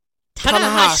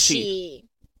Tanahashi.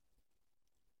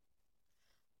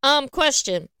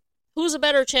 Question. Who's a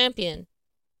better champion?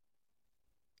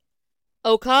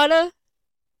 Okada,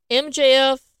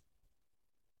 MJF,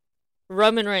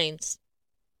 Roman Reigns.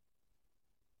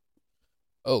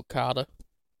 Okada.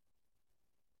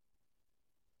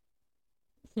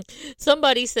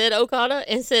 Somebody said Okada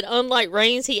and said, unlike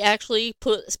Reigns, he actually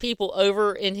puts people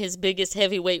over in his biggest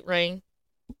heavyweight reign.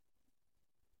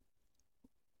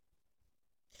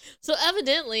 So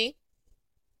evidently,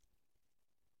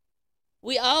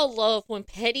 we all love when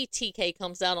Petty TK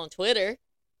comes out on Twitter.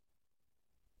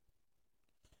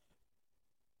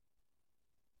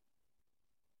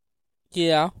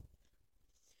 Yeah.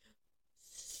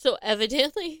 So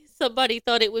evidently, somebody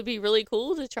thought it would be really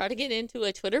cool to try to get into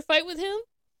a Twitter fight with him.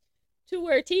 To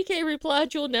where TK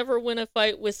replied, "You'll never win a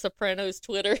fight with Sopranos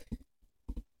Twitter."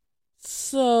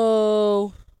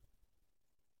 So,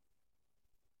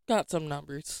 got some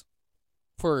numbers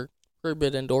for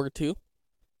Forbidden Door 2.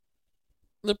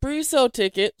 The pre-sale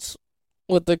tickets,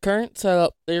 with the current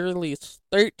setup, they released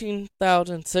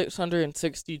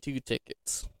 13,662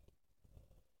 tickets.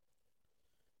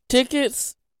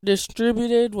 Tickets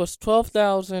distributed was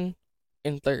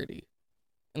 12,030,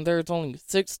 and there's only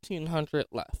 1,600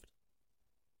 left.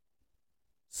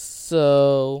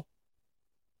 So...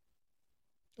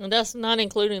 And that's not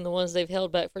including the ones they've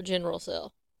held back for general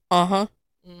sale. Uh-huh.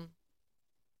 Mm.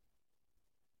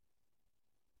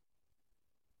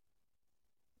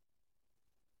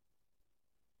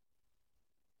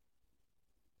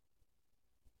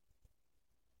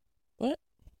 What?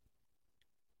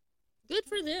 Good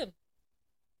for them.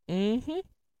 Mm-hmm.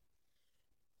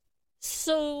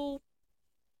 So,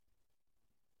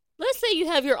 let's say you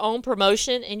have your own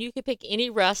promotion and you could pick any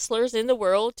wrestlers in the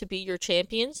world to be your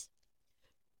champions.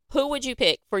 Who would you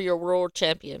pick for your world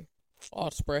champion?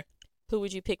 Ospreay. Who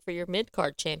would you pick for your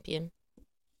mid-card champion?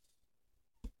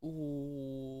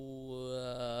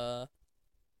 Ooh,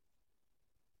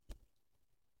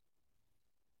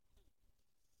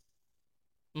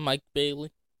 Mike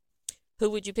Bailey. Who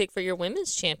would you pick for your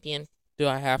women's champion? Do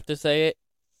I have to say it?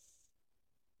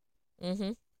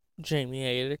 Mm-hmm. Jamie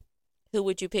Hayter. Who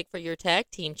would you pick for your tag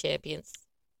team champions?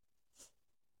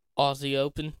 Aussie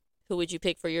Open. Who would you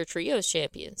pick for your trios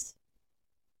champions?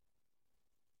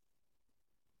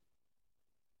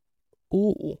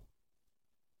 Ooh.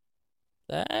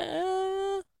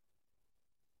 That...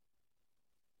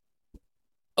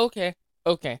 Okay.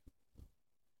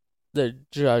 The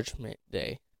Judgment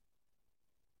Day.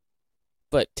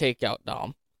 But take out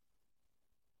Dom.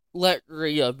 Let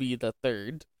Rhea be the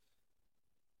third.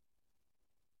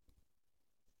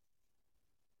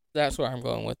 That's where I'm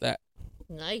going with that.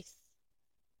 Nice.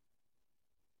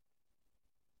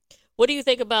 What do you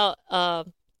think about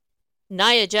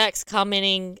Nia Jax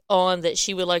commenting on that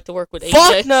she would like to work with AJ?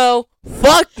 Fuck no!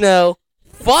 Fuck no!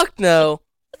 Fuck no!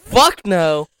 Fuck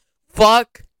no!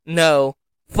 Fuck no!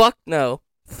 Fuck no!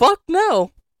 Fuck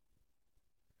no!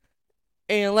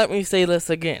 And let me say this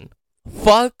again.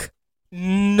 Fuck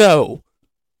no!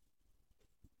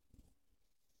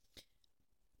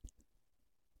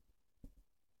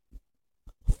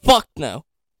 Fuck no.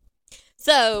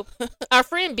 So, our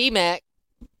friend B-Mac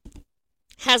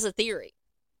has a theory.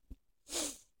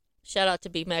 Shout out to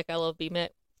B-Mac. I love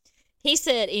B-Mac. He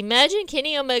said, imagine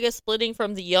Kenny Omega splitting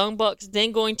from the Young Bucks,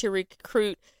 then going to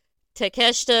recruit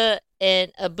Takeshita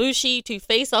and Ibushi to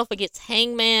face off against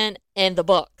Hangman and the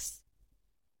Bucks.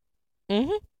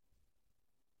 Mm-hmm.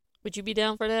 Would you be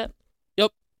down for that?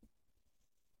 Yep.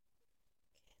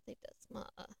 I think that's my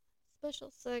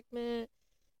special segment.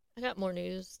 I got more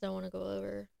news that I want to go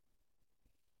over.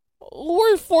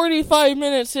 We're 45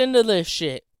 minutes into this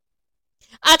shit.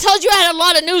 I told you I had a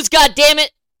lot of news,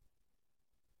 goddammit!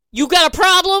 You got a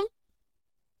problem?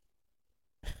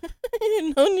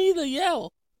 No need to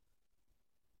yell.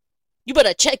 You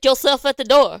better check yourself at the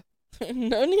door.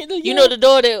 No need to yell. You know the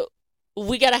door that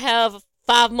we gotta have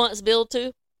 5 months billed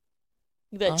to?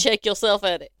 You better check yourself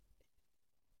at it.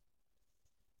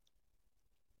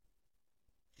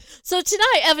 So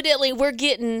tonight, evidently, we're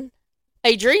getting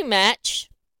a dream match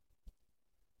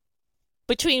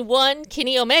between one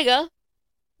Kenny Omega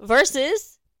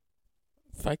versus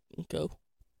Vikingo.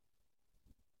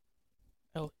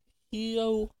 El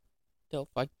Hijo del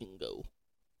Vikingo.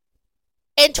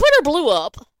 And Twitter blew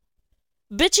up,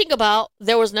 bitching about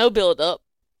there was no build-up.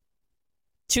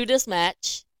 to this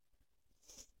match.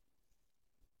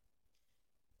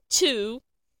 2,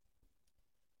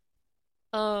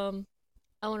 I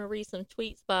want to read some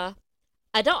tweets by.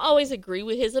 I don't always agree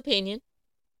with his opinion,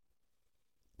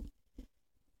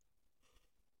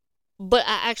 but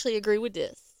I actually agree with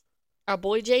this. Our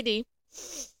boy JD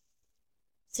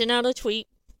sent out a tweet.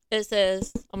 It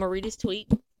says, I'm going to read his tweet.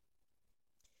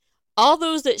 All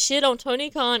those that shit on Tony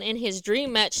Khan and his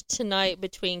dream match tonight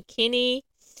between Kenny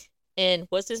and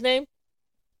what's his name?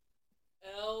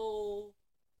 El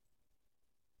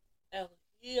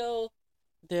Hijo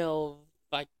del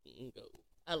Vikingo.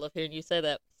 I love hearing you say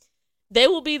that. They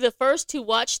will be the first to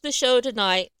watch the show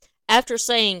tonight after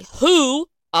saying who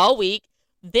all week.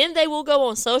 Then they will go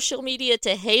on social media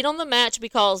to hate on the match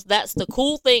because that's the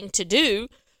cool thing to do,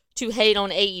 to hate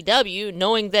on AEW,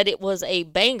 knowing that it was a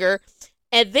banger,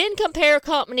 and then compare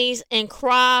companies and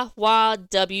cry why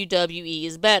WWE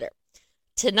is better.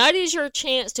 Tonight is your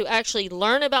chance to actually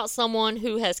learn about someone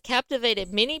who has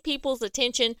captivated many people's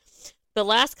attention the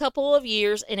last couple of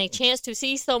years, and a chance to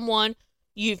see someone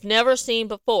you've never seen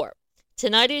before.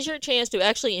 Tonight is your chance to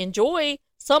actually enjoy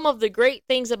some of the great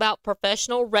things about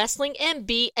professional wrestling and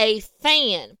be a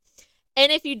fan.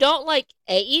 And if you don't like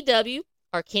AEW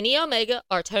or Kenny Omega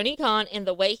or Tony Khan and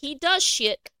the way he does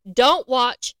shit, don't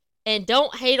watch and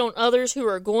don't hate on others who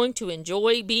are going to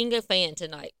enjoy being a fan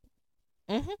tonight.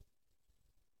 Mm-hmm.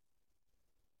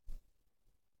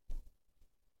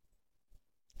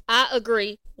 I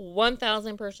agree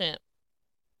 1,000%.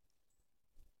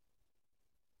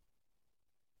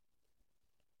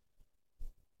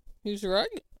 He's right.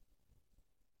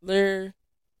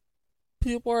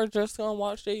 People are just gonna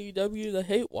watch AEW to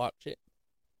hate watch it.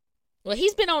 Well,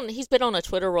 he's been on a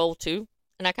Twitter roll too,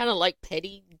 and I kind of like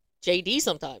petty JD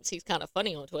sometimes. He's kind of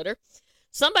funny on Twitter.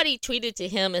 Somebody tweeted to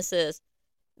him and says,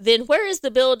 then where is the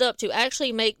build up to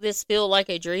actually make this feel like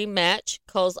a dream match?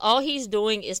 Because all he's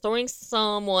doing is throwing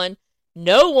someone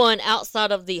no one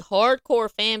outside of the hardcore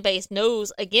fan base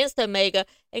knows against Omega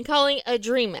and calling a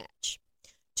dream match.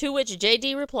 To which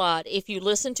JD replied, if you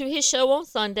listen to his show on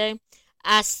Sunday,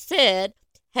 I said,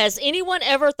 has anyone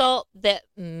ever thought that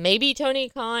maybe Tony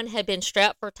Khan had been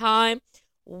strapped for time?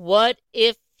 What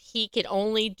if he could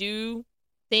only do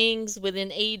things within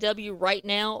AEW right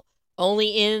now, only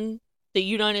in the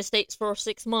United States for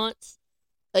 6 months,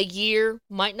 a year,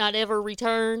 might not ever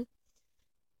return?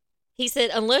 He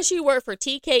said, unless you work for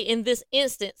TK in this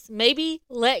instance, maybe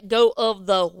let go of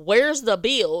the where's the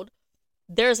build.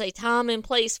 There's a time and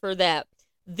place for that.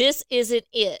 This isn't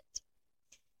it.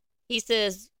 He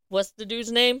says, what's the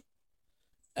dude's name?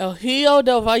 El Hijo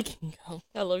del Vikingo.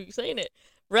 I love you saying it.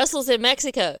 Wrestles in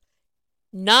Mexico,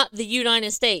 not the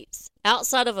United States.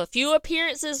 Outside of a few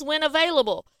appearances when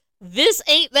available. This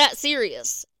ain't that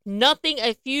serious. Nothing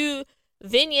a few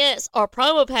vignettes or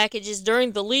promo packages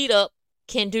during the lead up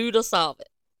can do to solve it.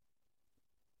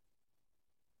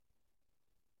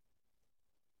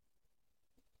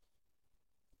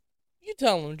 You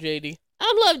tell him, JD.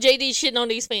 I love JD shitting on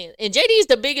these fans. And JD's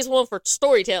the biggest one for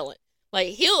storytelling. Like,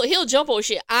 he'll jump on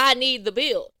shit. I need the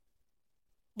build.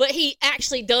 But he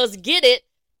actually does get it.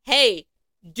 Hey,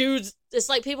 dudes, it's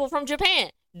like people from Japan.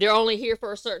 They're only here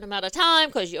for a certain amount of time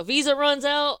because your visa runs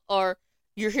out, or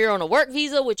you're here on a work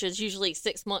visa, which is usually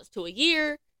 6 months to a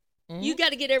year. Mm-hmm. You got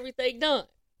to get everything done.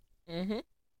 Mm-hmm.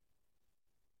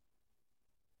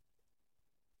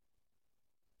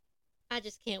 I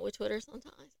just can't with Twitter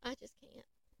sometimes. I just can't.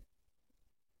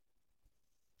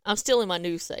 I'm still in my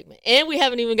news segment. And we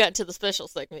haven't even gotten to the special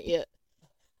segment yet.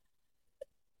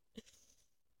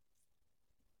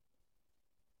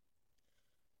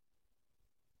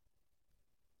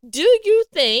 Do you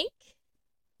think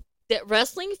that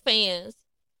wrestling fans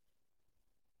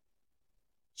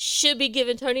should be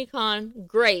giving Tony Khan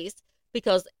grace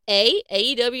because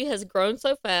AEW has grown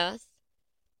so fast?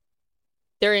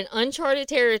 They're in uncharted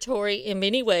territory in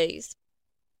many ways.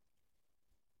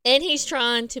 And he's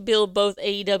trying to build both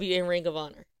AEW and Ring of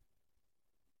Honor.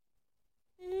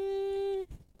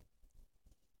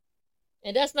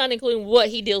 And that's not including what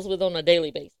he deals with on a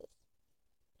daily basis.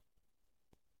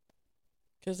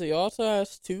 Because he also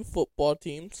has 2 football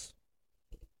teams.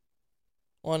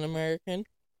 One American,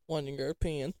 one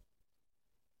European.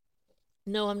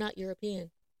 No, I'm not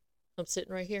European. I'm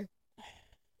sitting right here.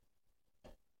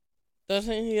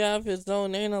 Doesn't he have his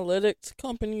own analytics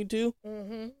company too?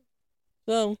 Mm-hmm.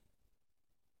 So,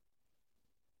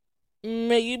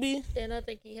 maybe. And I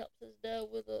think he helps his dad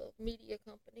with a media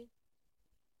company.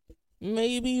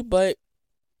 Maybe, but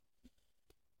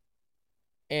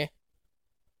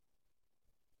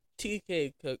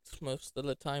TK cooks most of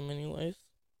the time anyways.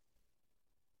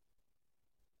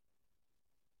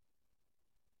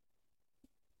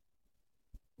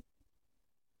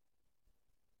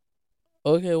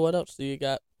 Okay, what else do you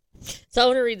got? So I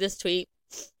want to read this tweet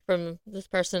from this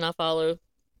person I follow,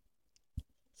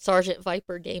 Sergeant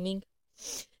Viper Gaming.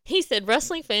 He said,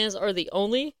 wrestling fans are the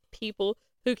only people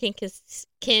who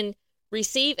can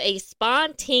receive a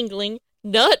spine-tingling,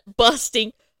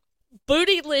 nut-busting,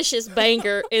 bootylicious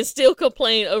banger and still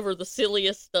complain over the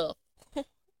silliest stuff.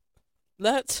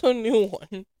 That's a new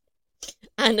one.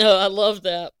 I know, I love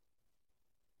that.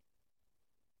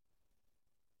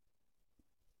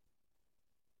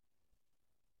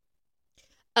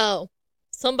 Oh,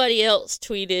 somebody else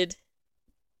tweeted,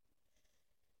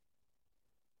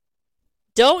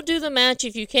 don't do the match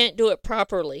if you can't do it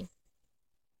properly.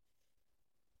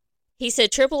 He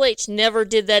said Triple H never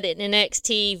did that in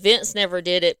NXT. Vince never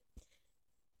did it.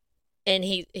 And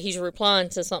he's replying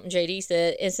to something JD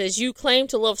said. And says, you claim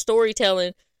to love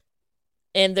storytelling,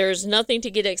 and there's nothing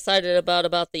to get excited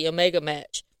about the Omega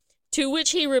match. To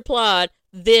which he replied,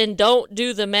 then don't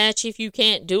do the match if you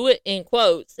can't do it, in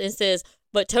quotes. And says,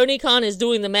 but Tony Khan is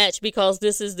doing the match because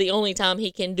this is the only time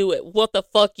he can do it. What the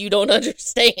fuck you don't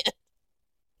understand?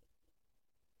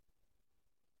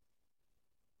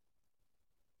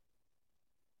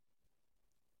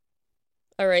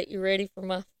 All right, you ready for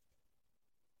my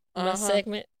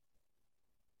segment?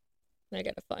 I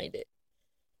gotta find it.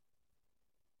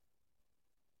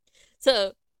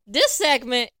 So, this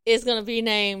segment is gonna be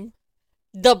named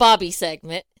the Bobby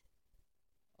segment.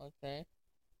 Okay.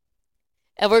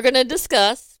 And we're gonna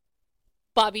discuss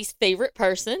Bobby's favorite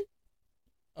person.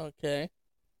 Okay.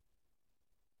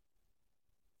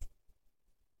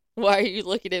 Why are you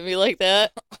looking at me like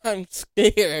that? I'm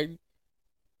scared.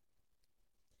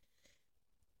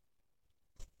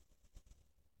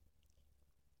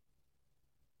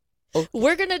 Okay.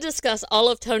 We're going to discuss all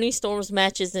of Toni Storm's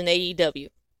matches in AEW.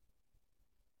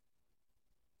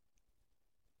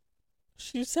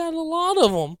 She's had a lot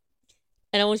of them.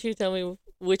 And I want you to tell me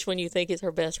which one you think is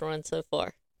her best run so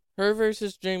far. Her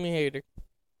versus Jamie Hayter.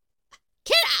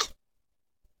 Can I?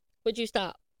 Would you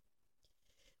stop?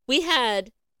 We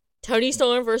had Toni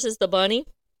Storm versus the Bunny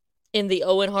in the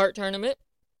Owen Hart tournament.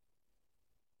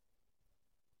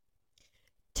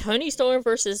 Toni Storm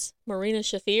versus Marina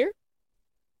Shafir.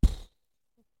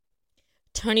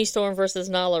 Toni Storm versus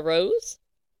Nyla Rose.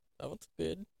 That was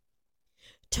good.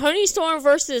 Toni Storm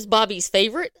versus Bobby's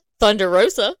favorite, Thunder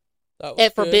Rosa,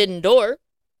 at Forbidden Door.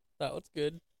 That was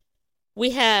good.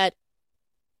 We had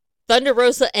Thunder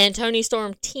Rosa and Toni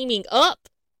Storm teaming up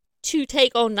to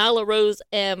take on Nyla Rose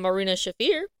and Marina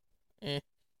Shafir.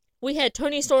 We had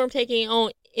Toni Storm taking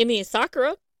on Emi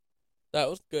Sakura. That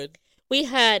was good. We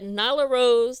had Nyla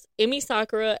Rose, Emi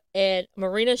Sakura, and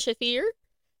Marina Shafir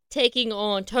taking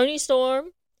on Toni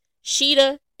Storm,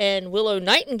 Sheeta, and Willow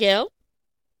Nightingale.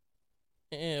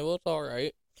 Yeah, well, it's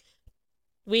alright.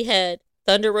 We had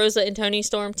Thunder Rosa and Toni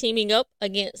Storm teaming up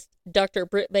against Dr.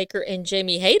 Britt Baker and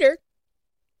Jamie Hayter.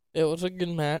 It was a good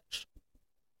match.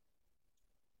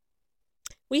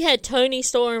 We had Toni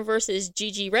Storm versus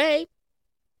Gigi Ray.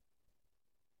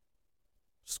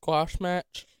 Squash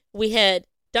match. We had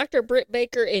Dr. Britt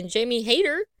Baker and Jamie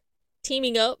Hayter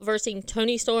teaming up versus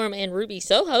Toni Storm and Ruby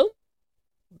Soho.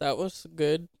 That was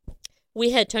good. We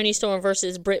had Toni Storm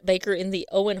versus Britt Baker in the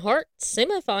Owen Hart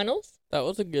semifinals. That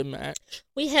was a good match.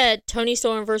 We had Toni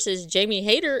Storm versus Jamie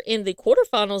Hayter in the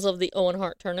quarterfinals of the Owen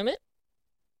Hart tournament.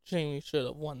 Jamie should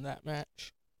have won that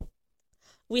match.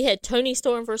 We had Toni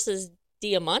Storm versus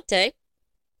Diamante.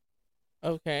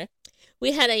 Okay.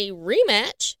 We had a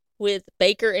rematch with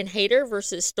Baker and Hayter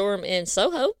versus Storm and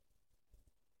Soho.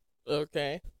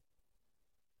 Okay.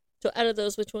 So out of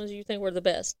those, which ones do you think were the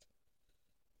best?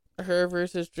 Her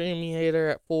versus Jamie Hayter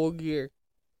at Full Gear.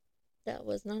 That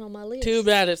was not on my list. Too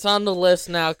bad it's on the list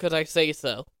now because I say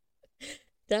so.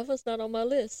 That was not on my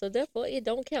list, so therefore it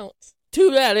don't count.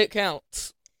 Too bad it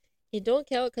counts. It don't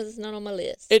count because it's not on my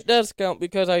list. It does count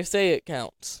because I say it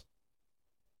counts.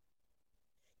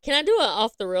 Can I do an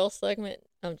off the rails segment?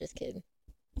 I'm just kidding.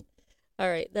 All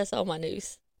right, that's all my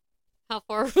news. How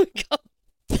far have we gone?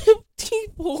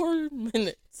 54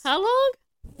 minutes. How long?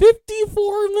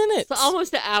 54 minutes. So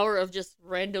almost an hour of just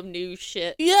random news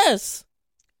shit. Yes.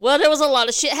 Well, there was a lot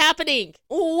of shit happening.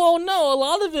 Well, no, a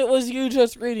lot of it was you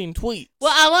just reading tweets.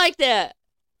 Well, I like that.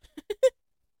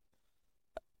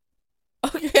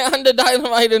 Okay, on to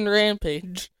Dynamite and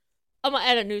Rampage. I'm going to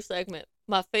add a new segment.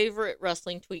 My favorite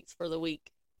wrestling tweets for the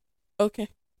week. Okay.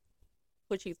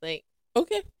 What you think?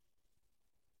 Okay.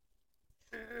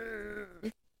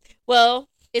 Well,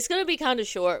 it's going to be kind of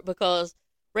short because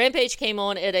Rampage came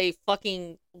on at a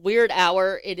fucking weird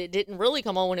hour. It didn't really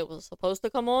come on when it was supposed to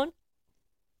come on.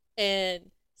 And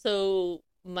so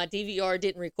my DVR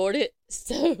didn't record it,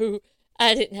 so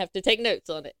I didn't have to take notes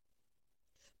on it.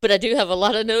 But I do have a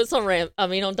lot of notes on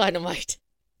on Dynamite.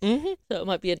 Mm-hmm. So it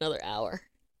might be another hour.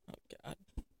 Oh, God.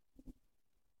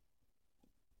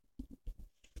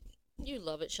 You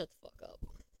love it. Shut the fuck up.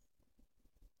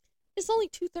 It's only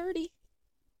 2:30.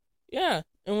 Yeah,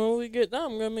 and when we get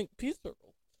done, I'm going to make pizza rolls.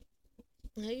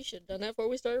 Yeah, you should have done that before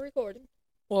we started recording.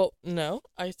 Well, no.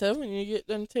 I said when you get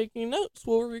done taking notes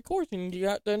while we're recording, you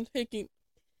got done taking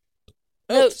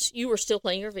notes. You were still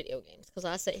playing your video games because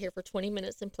I sat here for 20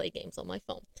 minutes and play games on my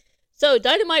phone. So,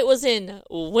 Dynamite was in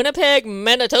Winnipeg,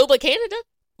 Manitoba, Canada.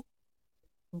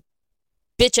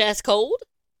 Bitch ass cold.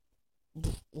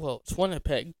 Well, it's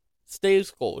Winnipeg.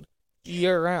 Stays cold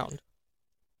year round.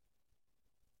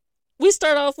 We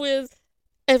start off with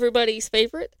everybody's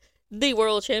favorite, the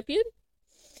world champion.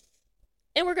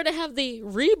 And we're going to have the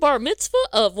rebar mitzvah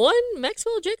of one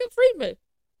Maxwell Jacob Friedman.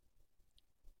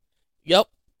 Yep.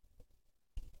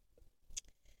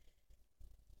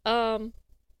 MJF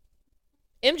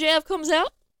comes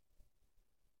out.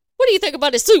 What do you think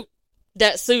about his suit?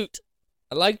 That suit.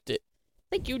 I liked it.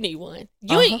 I think you need one.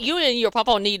 You and your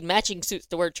papa need matching suits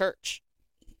to wear to church.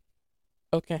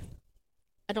 Okay.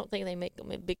 I don't think they make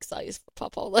them in big size for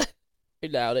papa. I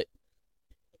doubt it.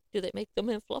 Do they make them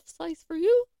in fluff size for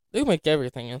you? They make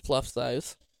everything in fluff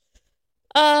size.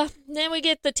 Then we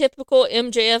get the typical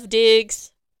MJF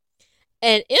digs.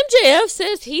 And MJF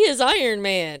says he is Iron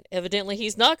Man. Evidently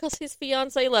he's not because his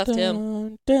fiance left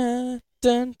him. He's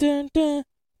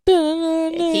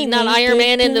not Iron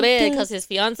Man in the bed because his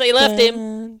fiance left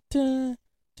him. I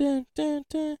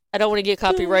don't want to get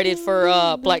copyrighted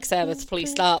for Black Sabbath.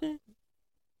 Please stop.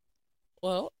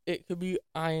 Well, it could be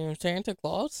Iron Santa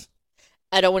Claus.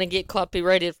 I don't want to get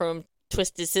copyrighted from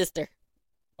Twisted Sister.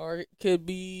 Or it could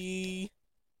be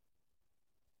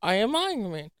I Am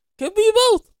Iron Man. Could be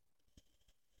both.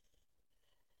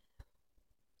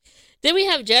 Then we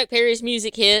have Jack Perry's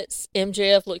music hits.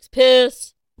 MJF looks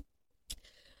pissed.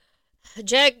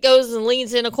 Jack goes and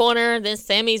leans in a corner. Then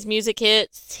Sammy's music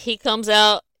hits. He comes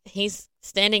out. He's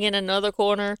standing in another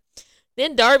corner.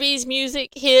 Then Darby's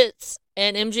music hits.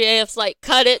 And MJF's like,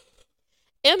 cut it.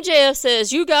 MJF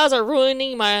says, you guys are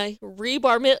ruining my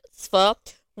rebar mitzvah.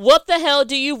 What the hell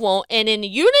do you want? And in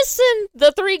unison,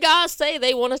 the three guys say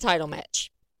they want a title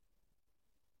match.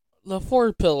 The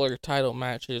 4-pillar title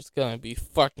match is going to be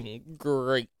fucking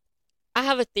great. I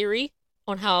have a theory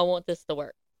on how I want this to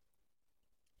work.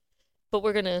 But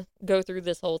we're going to go through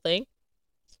this whole thing.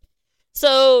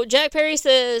 So, Jack Perry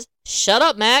says, shut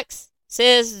up, Max.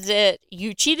 Says that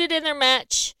you cheated in their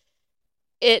match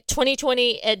at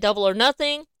 2020 at Double or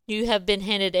Nothing. You have been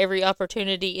handed every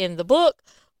opportunity in the book,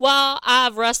 while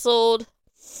I've wrestled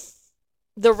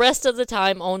the rest of the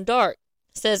time on Dark.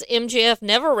 Says MJF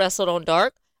never wrestled on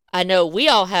Dark. I know we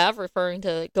all have, referring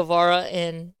to Guevara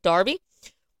and Darby.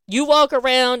 You walk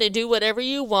around and do whatever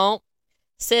you want.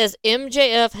 Says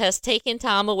MJF has taken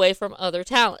time away from other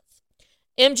talents.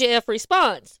 MJF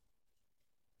responds,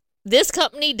 this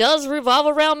company does revolve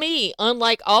around me.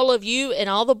 Unlike all of you and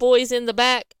all the boys in the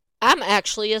back, I'm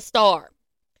actually a star.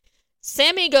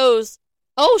 Sammy goes,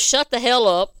 oh, shut the hell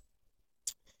up.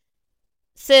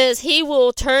 Says he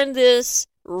will turn this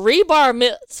rebar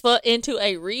mitzvah into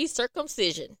a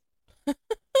recircumcision.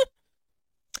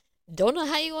 Don't know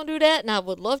how you're going to do that, and I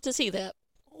would love to see that.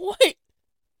 Wait.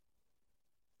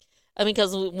 I mean,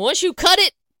 because once you cut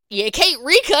it, you can't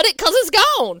recut it because it's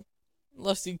gone.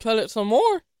 Unless you cut it some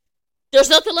more. There's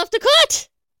nothing left to cut.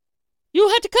 You'll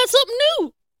have to cut something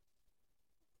new.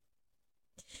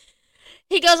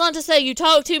 He goes on to say, you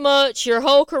talk too much. Your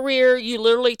whole career, you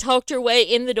literally talked your way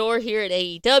in the door here at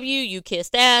AEW. You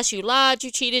kissed ass. You lied.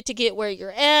 You cheated to get where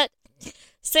you're at.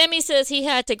 Sammy says he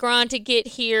had to grind to get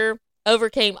here,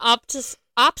 overcame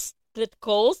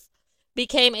obstacles,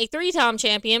 became a 3-time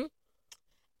champion,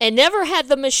 and never had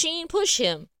the machine push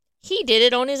him. He did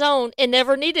it on his own and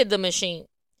never needed the machine.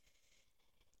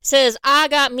 Says, I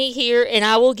got me here and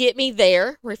I will get me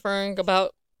there, referring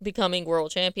about becoming world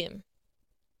champion.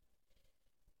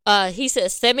 He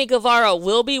says, Sammy Guevara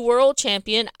will be world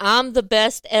champion. I'm the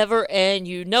best ever and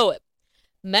you know it.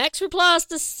 Max replies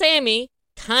to Sammy,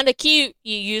 kinda cute,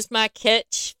 you used my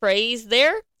catchphrase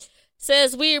there.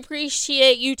 Says, we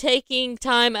appreciate you taking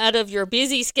time out of your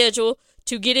busy schedule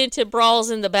to get into brawls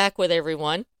in the back with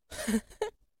everyone.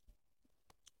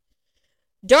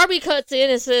 Darby cuts in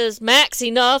and says, Max,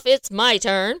 enough, it's my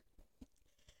turn.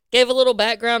 Gave a little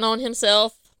background on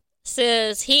himself.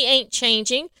 Says he ain't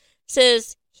changing.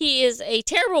 Says he is a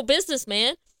terrible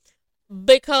businessman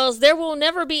because there will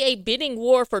never be a bidding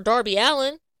war for Darby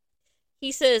Allin.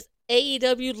 He says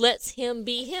AEW lets him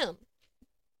be him.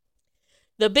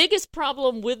 The biggest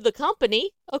problem with the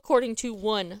company, according to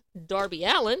one Darby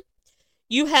Allin,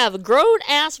 You have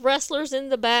grown-ass wrestlers in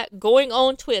the back going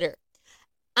on Twitter.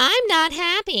 I'm not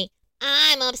happy.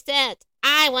 I'm upset.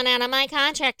 I want out of my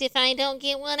contract if I don't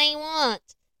get what I want.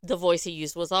 The voice he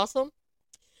used was awesome.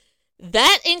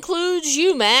 That includes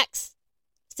you, Max.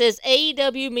 Says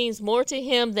AEW means more to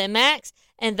him than Max,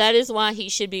 and that is why he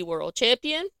should be world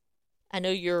champion. I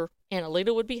know your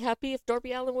Annalena would be happy if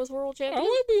Darby Allin was world champion. I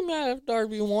would be mad if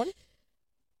Darby won.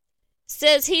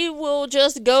 Says he will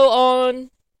just go on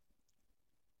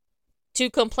to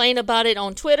complain about it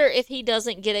on Twitter if he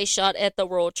doesn't get a shot at the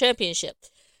world championship.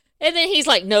 And then he's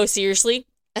like, no, seriously,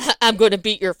 I'm going to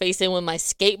beat your face in with my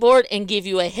skateboard and give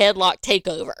you a headlock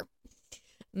takeover.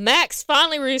 Max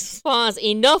finally responds,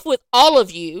 enough with all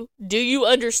of you. Do you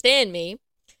understand me?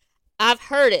 I've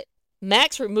heard it.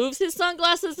 Max removes his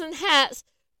sunglasses and hats,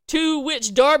 to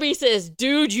which Darby says,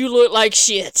 dude, you look like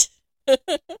shit.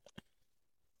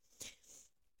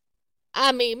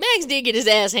 I mean, Max did get his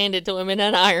ass handed to him in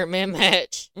that Iron Man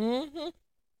match. Mm-hmm.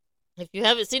 If you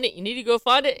haven't seen it, you need to go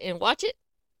find it and watch it.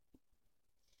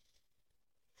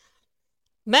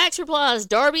 Max replies,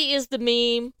 Darby is the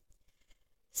meme.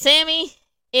 Sammy,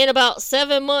 in about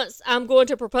 7 months, I'm going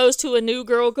to propose to a new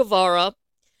girl, Guevara.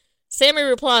 Sammy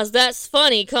replies, that's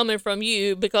funny coming from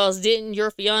you because didn't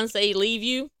your fiance leave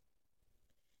you?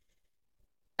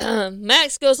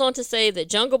 Max goes on to say that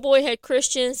Jungle Boy had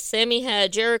Christian, Sammy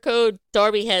had Jericho,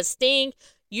 Darby had Sting.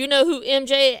 You know who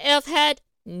MJF had?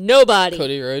 Nobody.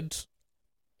 Cody Rhodes.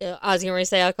 I was going to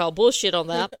say I call bullshit on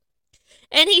that.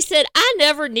 And he said, I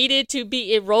never needed to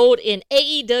be enrolled in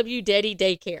AEW Daddy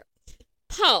Daycare.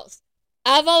 Pause.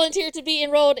 I volunteered to be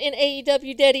enrolled in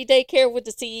AEW Daddy Daycare with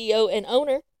the CEO and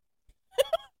owner.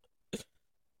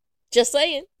 Just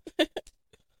saying.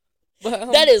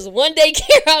 But, that is one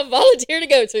daycare I volunteer to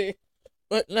go to.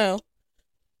 But no.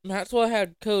 Maxwell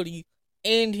had Cody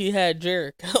and he had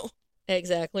Jericho.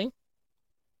 Exactly.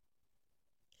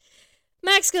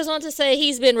 Max goes on to say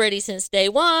he's been ready since day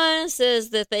one,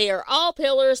 says that they are all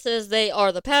pillars, says they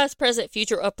are the past, present,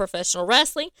 future of professional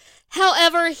wrestling.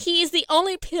 However, he's the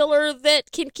only pillar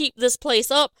that can keep this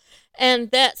place up, and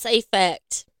that's a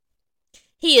fact.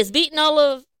 He has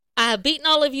I have beaten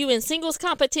all of you in singles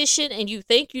competition, and you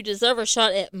think you deserve a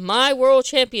shot at my world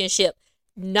championship.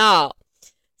 Nah.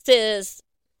 Says,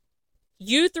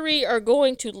 you three are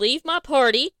going to leave my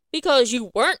party because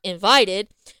you weren't invited,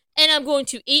 and I'm going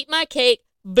to eat my cake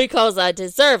because I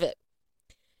deserve it.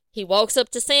 He walks up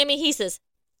to Sammy. He says,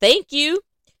 thank you.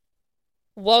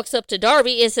 Walks up to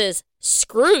Darby and says,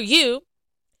 screw you.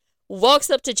 Walks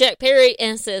up to Jack Perry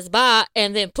and says bye,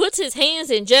 and then puts his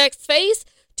hands in Jack's face,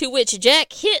 to which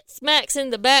Jack hits Max in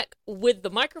the back with the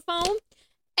microphone,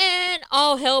 and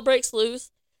all hell breaks loose.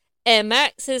 And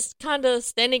Max is kind of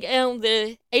standing on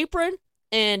the apron,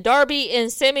 and Darby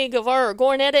and Sammy Guevara are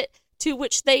going at it, to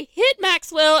which they hit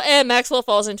Maxwell, and Maxwell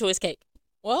falls into his cake.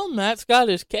 Well, Max got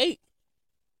his cake.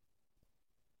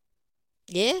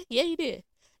 Yeah, he did.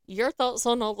 Your thoughts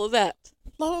on all of that?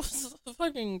 That was a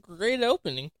fucking great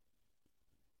opening.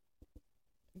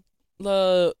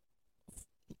 The,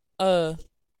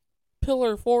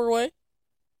 Pillar 4-way.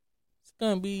 It's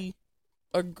gonna be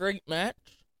a great match.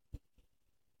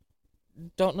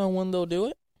 Don't know when they'll do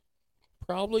it.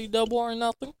 Probably Double or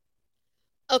Nothing.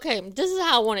 Okay, this is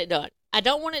how I want it done. I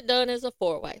don't want it done as a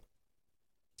 4-way.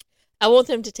 I want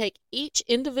them to take each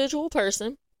individual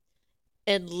person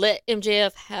and let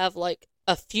MJF have, like,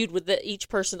 a feud with each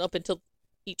person up until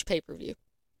each pay-per-view.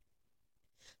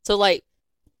 So, like,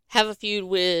 have a feud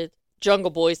with Jungle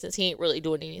Boy since he ain't really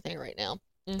doing anything right now.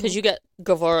 Because you got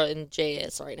Guevara and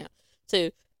JS right now. So,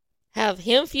 have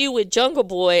him feud with Jungle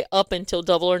Boy up until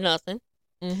Double or Nothing.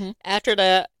 Mm-hmm. After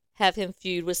that, have him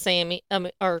feud with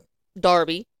or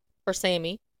Darby or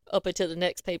Sammy up until the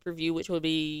next pay-per-view, which would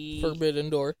be Forbidden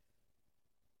Door.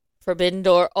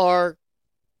 Or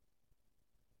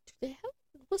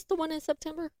what's the one in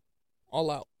September? All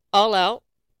Out. All Out.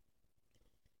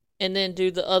 And then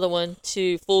do the other one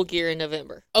to Full Gear in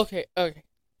November. Okay.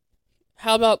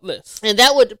 How about this? And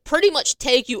that would pretty much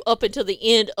take you up until the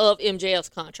end of MJF's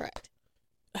contract.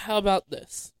 How about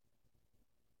this?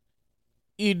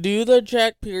 You do the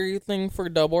Jack Perry thing for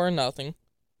Double or Nothing.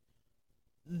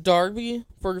 Darby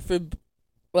for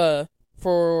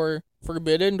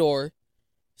Forbidden Door.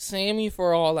 Sammy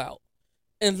for All Out.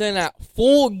 And then at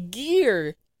Full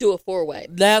Gear, do a 4-way.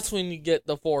 That's when you get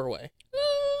the 4-way.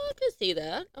 I can see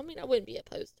that. I mean, I wouldn't be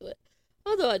opposed to it.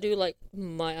 Although I do like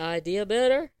my idea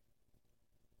better.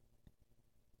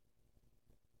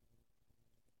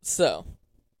 So,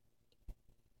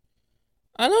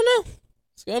 I don't know.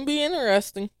 It's going to be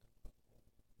interesting.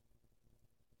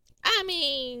 I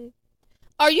mean,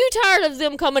 Are you tired of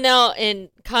them coming out and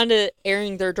kind of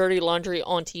airing their dirty laundry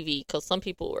on TV? Because some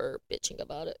people were bitching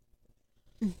about it.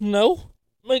 No.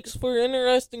 Makes for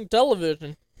interesting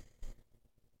television.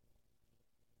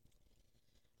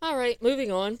 All right,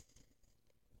 moving on.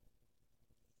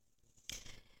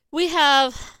 We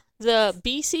have the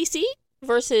BCC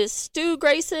versus Stu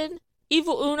Grayson,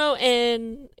 Evil Uno,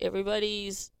 and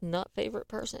everybody's not favorite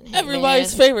person.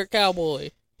 Everybody's favorite cowboy.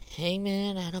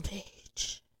 Hangman Adam Page.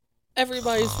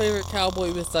 Everybody's favorite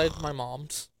cowboy besides my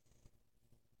mom's.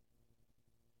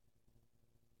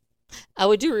 I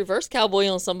would do reverse cowboy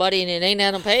on somebody and it ain't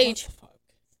Adam Page.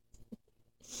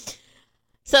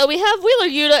 So we have Wheeler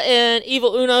Yuta and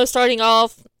Evil Uno starting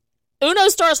off. Uno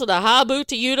starts with a high boot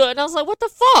to Yuta, and I was like, what the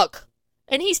fuck?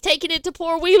 And he's taking it to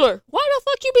poor Wheeler. Why the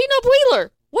fuck you beating up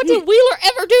Wheeler? What did Wheeler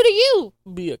ever do to you?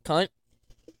 Be a cunt.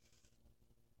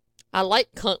 I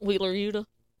like cunt Wheeler Yuta.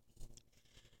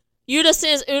 Yuta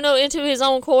sends Uno into his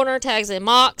own corner, tags in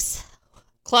Mox.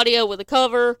 Claudio with a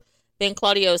cover. Then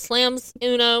Claudio slams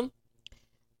Uno.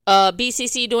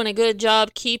 BCC doing a good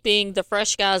job keeping the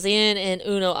fresh guys in and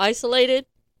Uno isolated.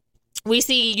 We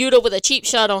see Yuta with a cheap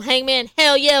shot on Hangman.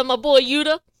 Hell yeah, my boy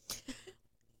Yuta.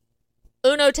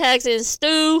 Uno tags in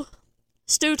Stu.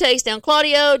 Stu takes down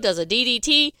Claudio, does a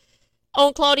DDT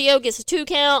on Claudio, gets a 2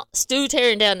 count. Stu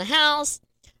tearing down the house.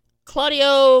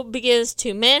 Claudio begins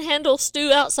to manhandle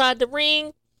Stu outside the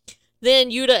ring.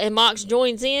 Then Yuta and Mox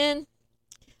joins in.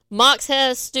 Mox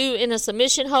has Stu in a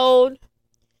submission hold.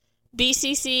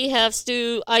 BCC have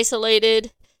Stu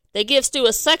isolated. They give Stu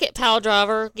a second power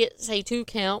driver, gets a 2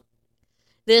 count.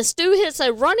 Then Stu hits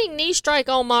a running knee strike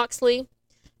on Moxley.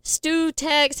 Stu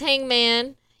tags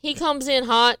Hangman. He comes in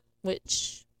hot,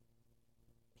 which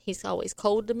he's always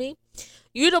cold to me.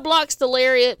 Yuta blocks the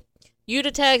lariat.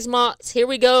 Yuta tags Mox. Here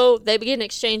we go. They begin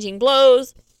exchanging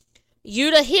blows.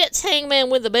 Yuta hits Hangman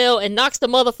with the bell and knocks the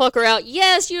motherfucker out.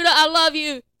 Yes, Yuta, I love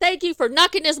you. Thank you for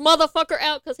knocking this motherfucker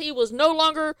out because he was no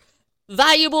longer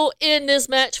valuable in this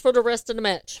match for the rest of the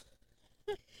match.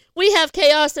 We have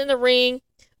chaos in the ring.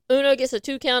 Uno gets a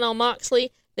 2 count on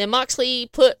Moxley. Then Moxley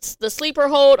puts the sleeper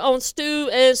hold on Stu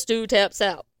and Stu taps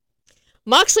out.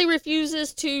 Moxley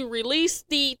refuses to release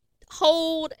the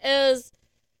hold as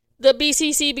the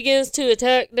BCC begins to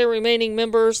attack their remaining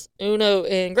members, Uno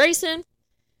and Grayson.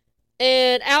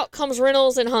 And out comes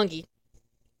Reynolds and Hungy.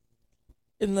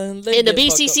 And then and the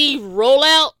BCC roll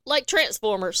out like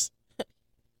Transformers.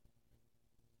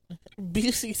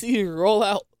 BCC roll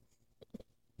out.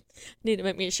 Need to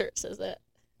make me a shirt that says that.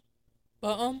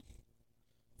 Fun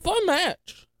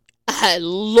match. I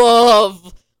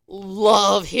love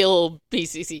heel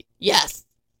BCC. Yes.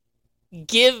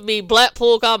 Give me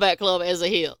Blackpool Combat Club as a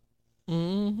heel.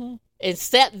 Mm-hmm. And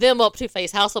set them up to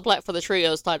face House of Black for the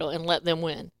Trios title and let them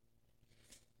win.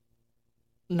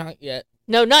 Not yet.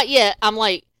 No, not yet. I'm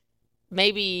like,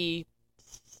 maybe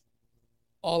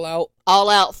All Out. All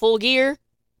Out Full Gear,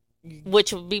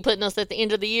 which would be putting us at the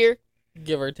end of the year.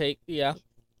 Give or take, yeah.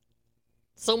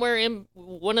 Somewhere in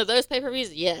one of those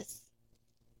pay-per-views, yes.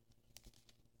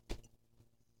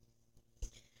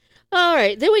 All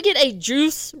right, then we get a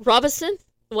Juice Robinson.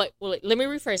 Wait, let me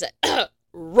rephrase that.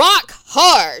 Rock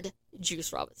hard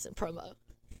Juice Robinson promo.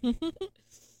 I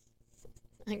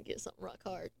can get something rock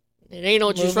hard. It ain't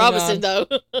no Juice Robinson, though.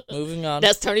 Moving on.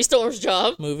 That's Tony Storm's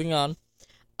job. Moving on.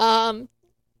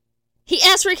 He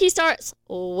asked Ricky Starks,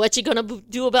 what you gonna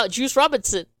do about Juice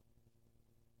Robinson?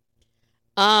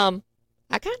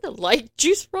 I kind of like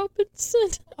Juice Robinson.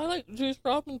 I like Juice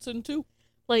Robinson, too.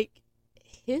 Like,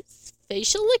 his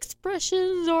facial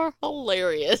expressions are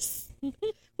hilarious,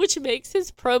 which makes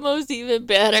his promos even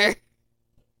better.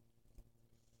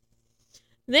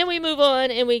 Then we move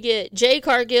on and we get Jay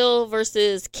Cargill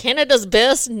versus Canada's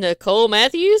best Nicole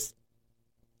Matthews.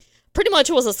 Pretty much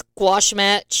was a squash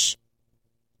match.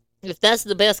 If that's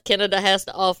the best Canada has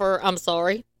to offer, I'm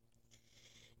sorry.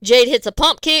 Jade hits a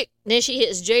pump kick, then she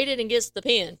hits Jaded and gets the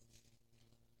pin.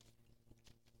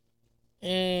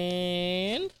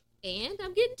 And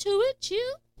I'm getting to it,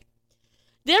 chill.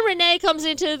 Then Renee comes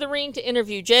into the ring to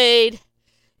interview Jade.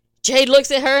 Jade looks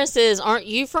at her and says, aren't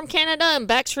you from Canada? And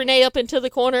backs Renee up into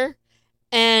the corner.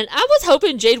 And I was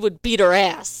hoping Jade would beat her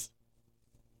ass.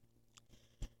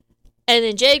 And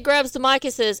then Jade grabs the mic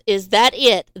and says, is that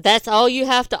it? That's all you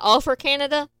have to offer,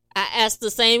 Canada? I asked the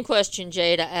same question,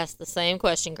 Jade. I asked the same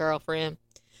question, girlfriend.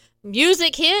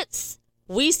 Music hits.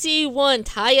 We see one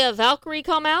Taya Valkyrie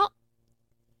come out.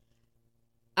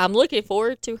 I'm looking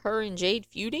forward to her and Jade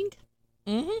feuding.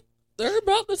 Mm-hmm. They're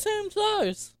about the same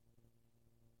size.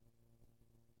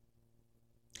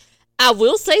 I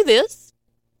will say this,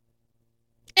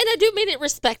 and I do mean it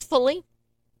respectfully.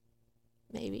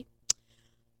 Maybe.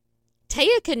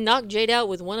 Taya could knock Jade out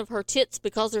with one of her tits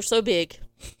because they're so big.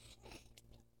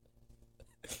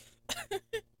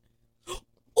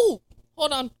 Oh,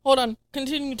 hold on.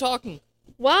 Continue talking.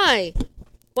 Why?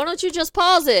 Why don't you just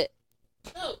pause it?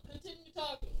 No, continue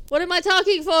talking. What am I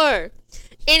talking for?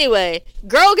 Anyway,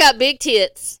 girl got big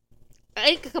tits. I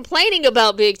ain't complaining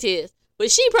about big tits,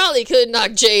 but she probably could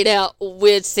knock Jade out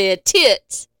with said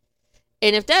tits.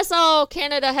 And if that's all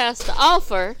Canada has to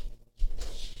offer,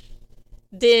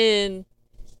 then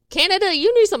Canada,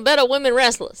 you need some better women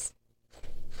wrestlers.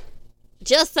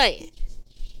 Just saying.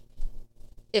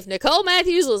 If Nicole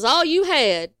Matthews was all you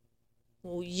had,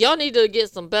 well, y'all need to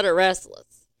get some better wrestlers.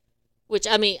 Which,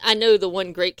 I mean, I know the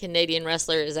one great Canadian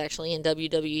wrestler is actually in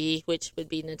WWE, which would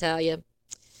be Natalya.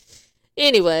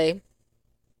 Anyway,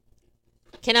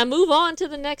 can I move on to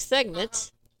the next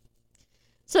segment?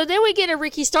 So then we get a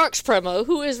Ricky Starks promo,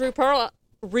 who is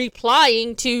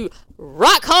replying to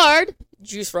Rock Hard,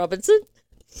 Juice Robinson,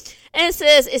 and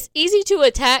says it's easy to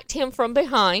attack him from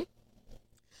behind.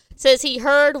 Says he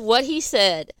heard what he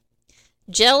said.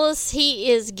 Jealous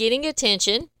he is getting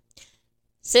attention.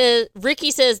 Says Ricky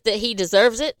says that he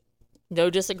deserves it. No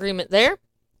disagreement there.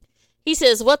 He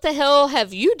says, what the hell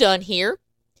have you done here?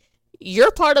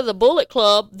 You're part of the Bullet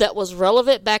Club that was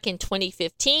relevant back in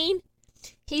 2015.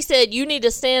 He said you need to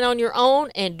stand on your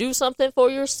own and do something for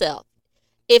yourself.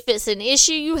 If it's an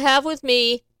issue you have with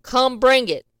me, come bring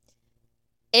it.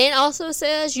 And also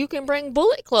says you can bring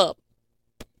Bullet Club.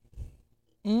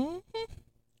 Mm-hmm.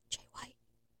 Jay White.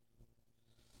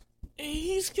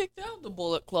 He's kicked out of the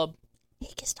Bullet Club.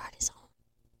 He can start his own.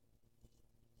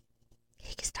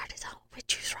 He can start his own with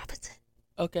Juice Robinson.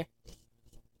 Okay.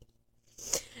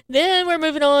 Then we're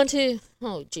moving on to...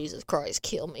 Oh, Jesus Christ,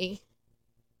 kill me.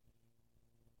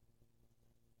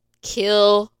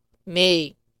 Kill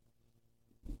me.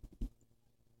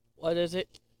 What is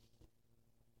it?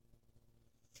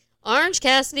 Orange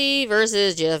Cassidy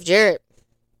versus Jeff Jarrett.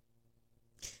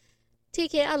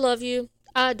 TK, I love you.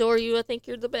 I adore you. I think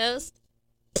you're the best.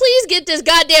 Please get this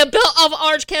goddamn belt off of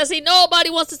Orange Cassidy. Nobody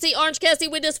wants to see Orange Cassidy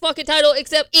win this fucking title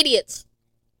except idiots.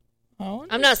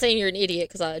 I'm not saying you're an idiot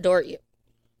because I adore you.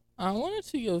 I wanted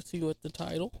to go see with the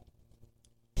title.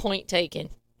 Point taken.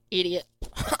 Idiot.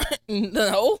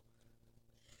 No.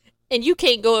 And you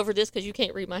can't go over this because you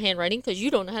can't read my handwriting because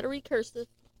you don't know how to read cursive.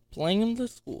 Blame the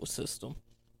school system.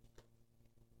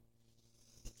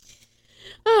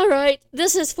 Alright,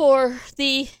 this is for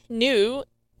the new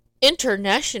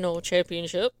International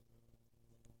Championship.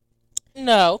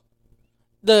 No.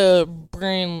 The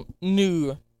brand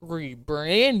new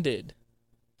rebranded.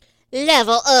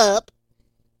 Level up.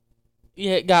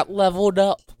 Yeah, it got leveled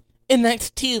up.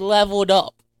 NXT leveled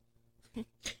up.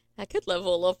 I could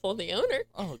level up on the owner.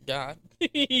 Oh, God.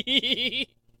 I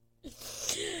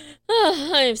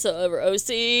am so over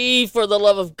OC. For the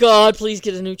love of God, please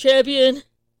get a new champion.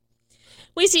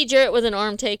 We see Jarrett with an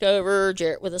arm takeover.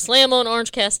 Jarrett with a slam on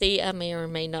Orange Cassidy. I may or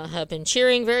may not have been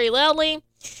cheering very loudly.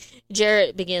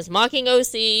 Jarrett begins mocking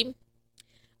OC.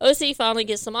 OC finally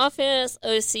gets some offense.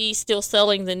 OC still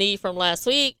selling the knee from last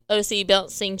week. OC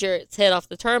bouncing Jarrett's head off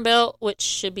the turnbelt, which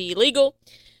should be illegal.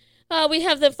 We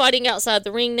have them fighting outside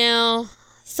the ring now.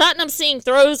 Satnam Singh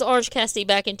throws Orange Cassidy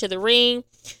back into the ring.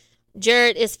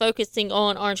 Jarrett is focusing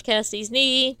on Orange Cassidy's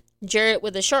knee. Jarrett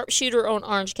with a sharpshooter on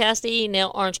Orange Cassidy. Now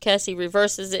Orange Cassidy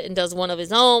reverses it and does one of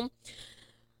his own.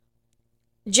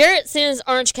 Jarrett sends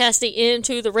Orange Cassidy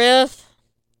into the ref.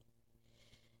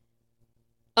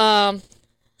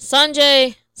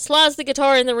 Sanjay slides the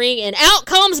guitar in the ring and out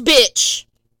comes bitch.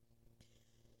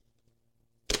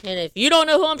 And if you don't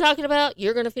know who I'm talking about,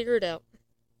 you're going to figure it out.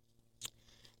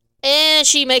 And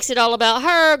she makes it all about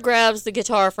her, grabs the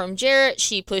guitar from Jarrett.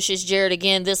 She pushes Jarrett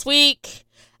again this week.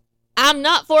 I'm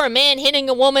not for a man hitting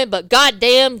a woman, but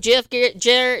goddamn,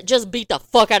 Jarrett just beat the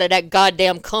fuck out of that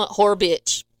goddamn cunt whore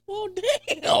bitch. Well,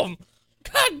 damn.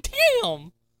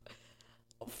 Goddamn.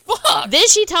 Fuck. Then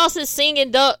she tosses Singh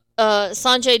and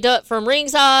Sanjay Dutt from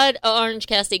ringside. Orange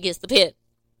Cassidy gets the pin.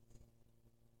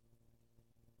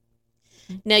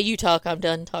 Now you talk. I'm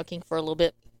done talking for a little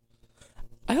bit.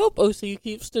 I hope OC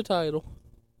keeps the title.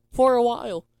 For a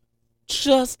while.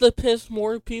 Just to piss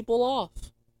more people off.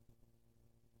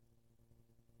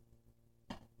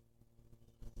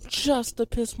 Just to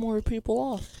piss more people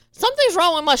off. Something's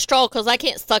wrong with my straw because I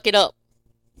can't suck it up.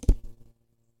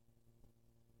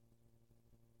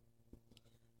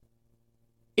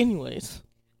 Anyways.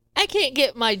 I can't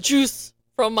get my juice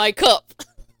from my cup.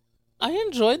 I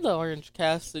enjoyed the Orange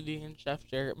Cassidy and Jeff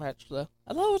Jarrett match, though.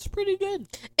 I thought it was pretty good.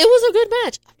 It was a good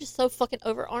match. I'm just so fucking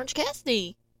over Orange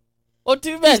Cassidy. Well,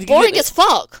 too bad. He's boring as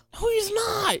fuck. No, he's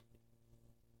not.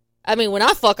 I mean, when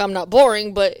I fuck, I'm not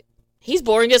boring, but He's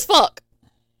boring as fuck.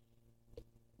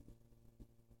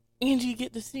 And you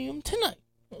get to see him tonight.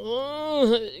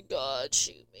 Oh, God,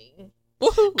 shoot me.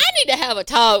 Woohoo! I need to have a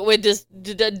talk with this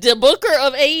the booker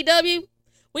of AEW.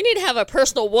 We need to have a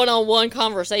personal one-on-one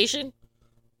conversation.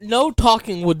 No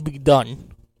talking would be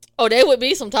done. Oh, there would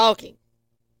be some talking.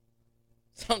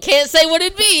 Can't say what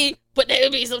it'd be, but there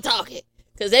would be some talking.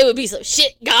 Because there would be some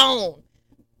shit gone.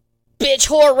 Bitch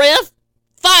whore ref,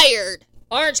 fired.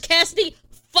 Orange Cassidy,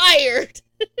 fired.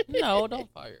 No,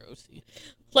 don't fire OC.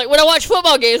 Like when I watch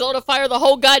football games, I want to fire the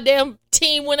whole goddamn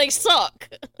team when they suck.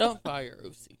 Don't fire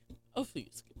OC. OC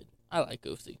is good. I like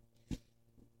OC.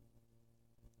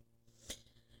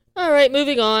 Alright,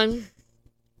 moving on.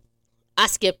 I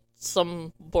skipped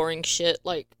some boring shit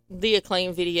like the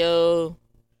Acclaim video,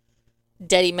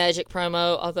 Daddy Magic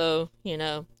promo, although, you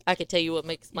know, I could tell you what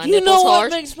makes my nipples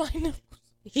hard. What makes my nipples?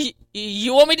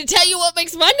 You want me to tell you what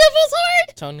makes my nipples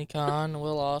hard? Tony Khan,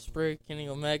 Will Ospreay, Kenny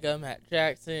Omega, Matt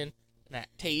Jackson, Matt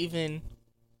Taven.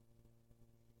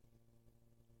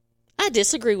 I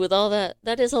disagree with all that.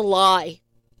 That is a lie.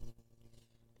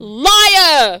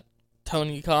 Liar!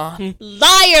 Tony Khan.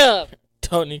 Liar!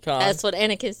 Tony Khan. That's what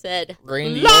Anakin said.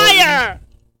 Randy Liar! Orton.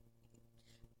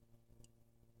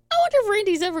 I wonder if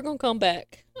Randy's ever gonna come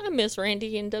back. I miss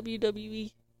Randy in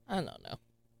WWE. I don't know.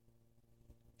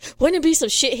 Wouldn't it be some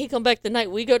shit he come back the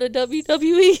night we go to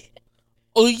WWE?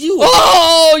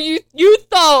 Oh, you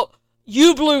thought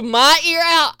you blew my ear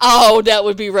out? Oh, that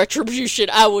would be retribution.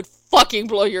 I would fucking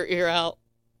blow your ear out.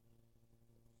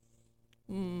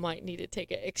 Might need to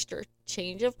take an extra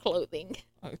change of clothing.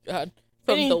 Oh, God.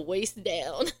 From the waist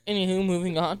down. Anywho,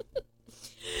 moving on.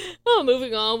 Oh,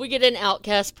 moving on. We get an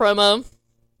Outcast promo.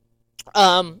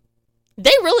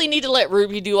 They really need to let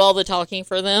Ruby do all the talking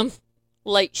for them.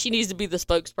 Like, she needs to be the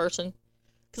spokesperson.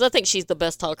 Because I think she's the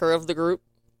best talker of the group.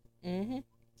 Mm-hmm.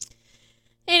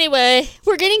 Anyway,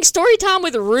 we're getting story time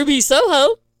with Ruby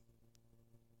Soho.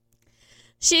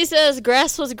 She says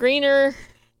grass was greener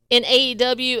in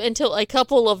AEW until a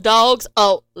couple of dogs,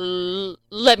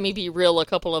 let me be real, a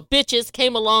couple of bitches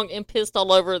came along and pissed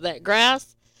all over that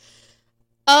grass.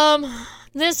 Then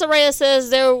Saraya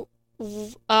says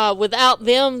without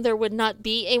them, there would not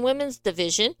be a women's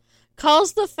division.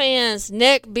 Calls the fans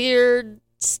neckbeard,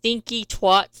 stinky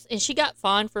twats, and she got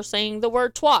fined for saying the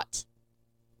word twat.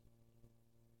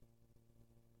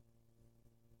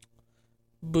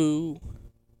 Boo.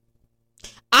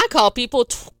 I call people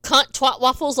cunt twat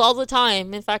waffles all the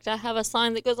time. In fact, I have a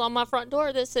sign that goes on my front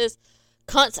door that says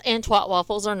cunts and twat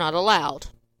waffles are not allowed.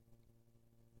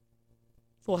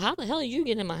 Well, how the hell are you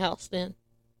getting in my house then?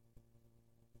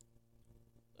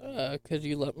 'Cause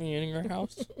you let me in your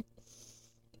house.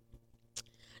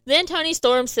 Then Tony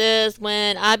Storm says,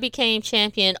 when I became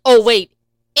champion,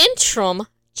 interim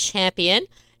champion,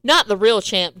 not the real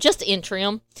champ, just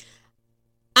interim,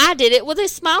 I did it with a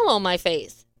smile on my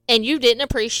face, and you didn't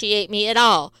appreciate me at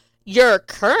all. Your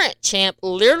current champ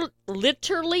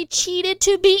literally cheated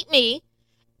to beat me,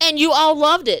 and you all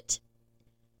loved it.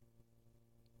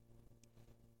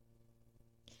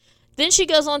 Then she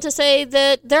goes on to say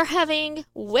that they're having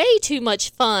way too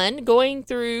much fun going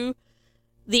through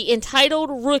the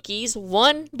entitled rookies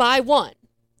one by one.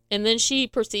 And then she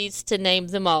proceeds to name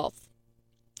them off.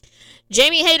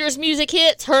 Jamie Hayter's music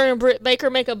hits. Her and Britt Baker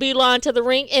make a beeline to the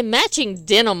ring in matching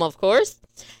denim, of course.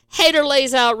 Hayter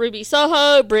lays out Ruby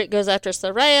Soho. Britt goes after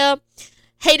Saraya.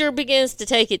 Hayter begins to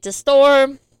take it to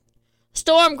Storm.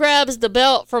 Storm grabs the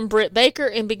belt from Britt Baker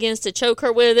and begins to choke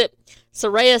her with it.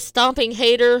 Saraya stomping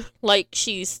Hayter like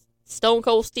she's Stone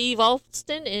Cold Steve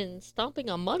Austin and stomping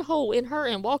a mud hole in her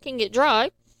and walking it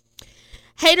dry.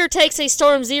 Hayter takes a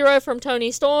Storm Zero from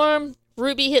Tony Storm.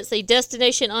 Ruby hits a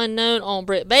Destination Unknown on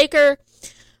Britt Baker.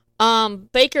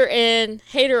 Baker and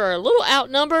Hayter are a little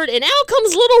outnumbered, and out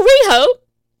comes little Riho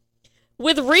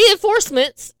with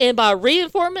reinforcements, and by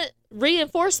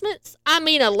reinforcements, I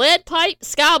mean a lead pipe,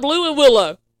 Sky Blue, and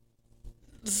Willow.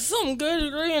 Some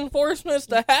good reinforcements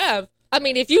to have. I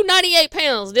mean, if you 98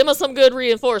 pounds, them are some good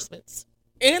reinforcements.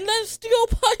 And that steel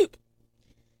pipe.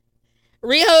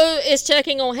 Riho is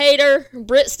checking on Hayter.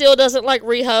 Britt still doesn't like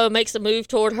Riho, makes a move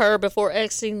toward her before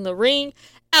exiting the ring.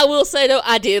 I will say, though,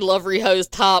 I did love Riho's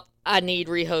top. I need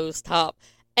Riho's top.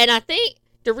 And I think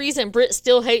the reason Britt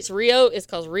still hates Riho is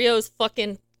because Rio's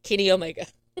fucking Kenny Omega.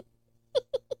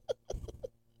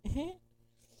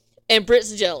 And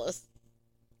Britt's jealous.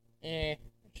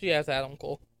 She has Adam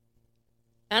Cole.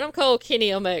 Adam Cole,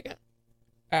 Kenny Omega.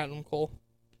 Adam Cole.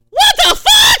 What the fuck?!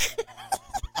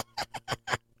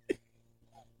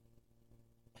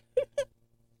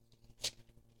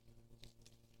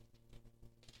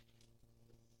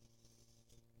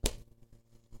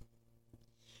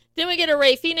 Then we get a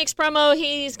Rey Fenix promo.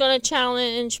 He's going to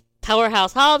challenge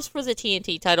Powerhouse Hobbs for the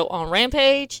TNT title on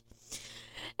Rampage.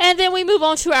 And then we move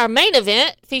on to our main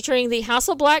event featuring the House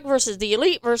of Black versus the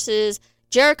Elite versus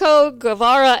Jericho,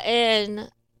 Guevara,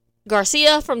 and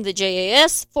Garcia from the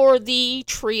JAS for the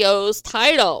Trios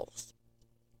titles.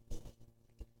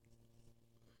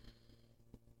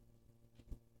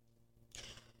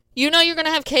 You know you're going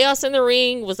to have chaos in the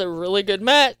ring. It was a really good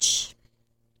match.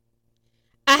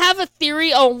 I have a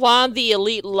theory on why the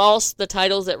Elite lost the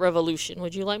titles at Revolution.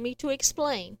 Would you like me to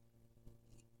explain?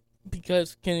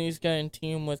 Because Kenny's going to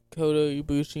team with Kota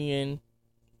Ibushi and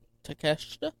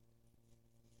Takeshita?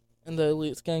 And the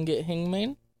Elite's going to get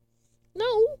Hangman?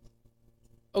 No.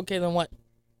 Okay, then what?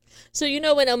 So you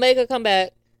know when Omega come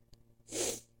back,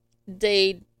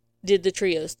 they did the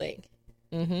Trios thing.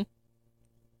 Mm-hmm.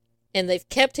 And they've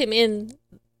kept him in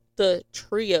the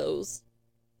Trios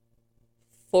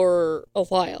for a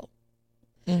while.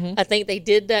 Mm-hmm. I think they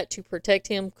did that to protect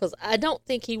him because I don't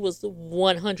think he was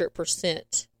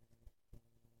 100%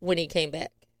 when he came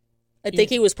back. I think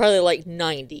he was probably like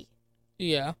 90.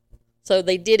 Yeah. So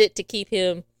they did it to keep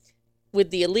him with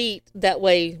the Elite. That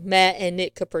way Matt and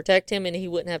Nick could protect him and he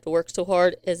wouldn't have to work so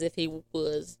hard as if he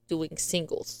was doing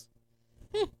singles.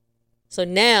 So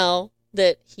now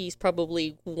that he's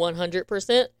probably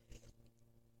 100%,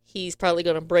 he's probably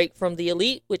going to break from the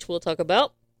Elite, which we'll talk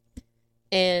about,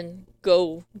 and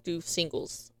go do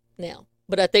singles now.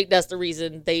 But I think that's the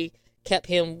reason they kept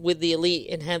him with the Elite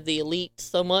and have the Elite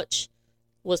so much,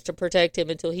 was to protect him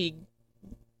until he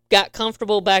got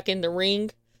comfortable back in the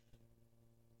ring.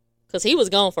 Because he was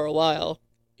gone for a while.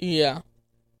 Yeah.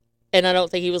 And I don't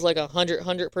think he was like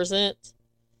 100%.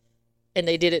 And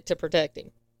they did it to protect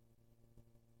him.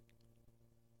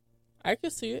 I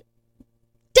can see it.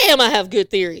 Damn, I have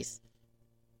good theories.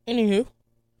 Anywho,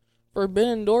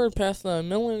 Forbidden Door passed the $1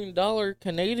 million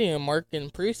Canadian mark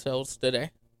in pre-sales today.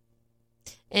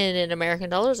 And in American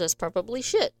dollars, that's probably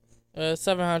shit.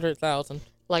 700,000.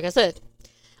 Like I said.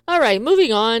 Alright,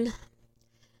 moving on.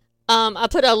 I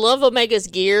put I love Omega's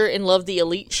gear and love the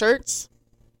Elite shirts.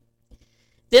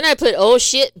 Then I put oh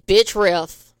shit, bitch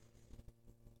ref.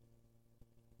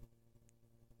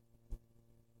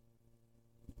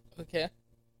 Okay.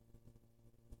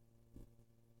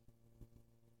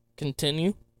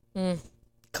 Continue. God,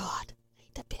 I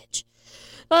hate that bitch.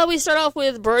 We start off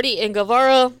with Brody and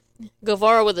Guevara.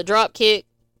 Guevara with a drop kick.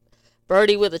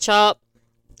 Brody with a chop.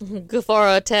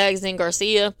 Guevara tags in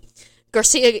Garcia.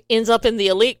 Garcia ends up in the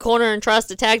Elite corner and tries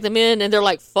to tag them in, and they're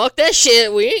like, fuck that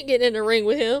shit. We ain't getting in the ring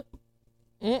with him.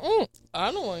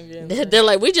 I don't want to get in the ring. They're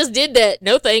like, we just did that.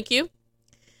 No, thank you.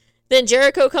 Then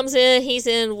Jericho comes in. He's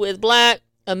in with Black.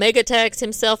 Omega tags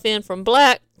himself in from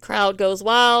Black. Crowd goes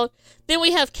wild. Then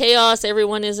we have chaos.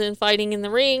 Everyone is in fighting in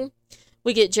the ring.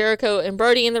 We get Jericho and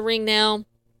Brody in the ring now.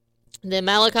 Then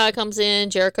Malachi comes in.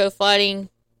 Jericho fighting.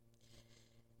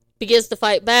 Begins to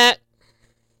fight back.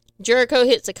 Jericho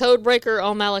hits a code breaker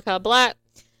on Malachi Black.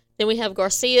 Then we have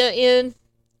Garcia in.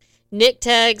 Nick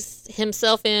tags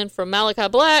himself in from Malachi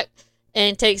Black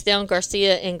and takes down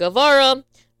Garcia and Guevara.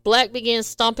 Black begins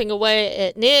stomping away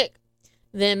at Nick.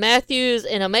 Then Matthews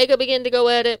and Omega begin to go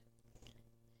at it.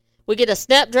 We get a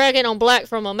Snapdragon on Black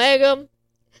from Omega.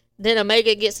 Then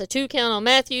Omega gets a 2 count on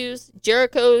Matthews.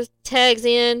 Jericho tags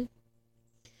in.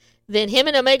 Then him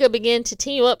and Omega begin to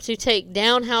team up to take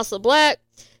down House of Black.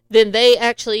 Then they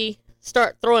actually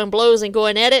start throwing blows and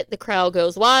going at it. The crowd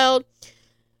goes wild.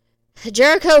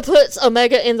 Jericho puts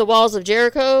Omega in the walls of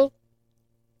Jericho.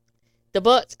 The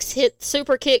Bucks hit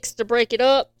super kicks to break it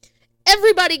up.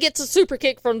 Everybody gets a super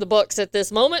kick from the Bucks at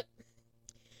this moment.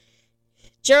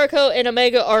 Jericho and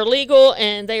Omega are legal,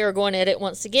 and they are going at it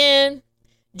once again.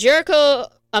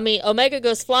 Omega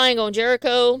goes flying on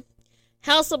Jericho.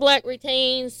 House of Black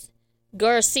retains.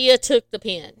 Garcia took the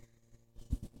pin.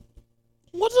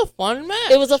 What's a fun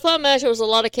match? It was a fun match. There was a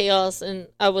lot of chaos, and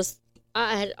I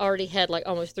had already had like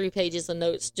almost 3 pages of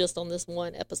notes just on this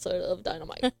one episode of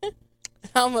Dynamite.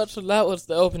 How much of that was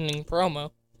the opening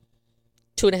promo?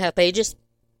 2.5 pages.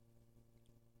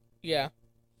 Yeah.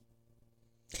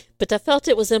 But I felt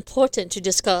it was important to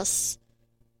discuss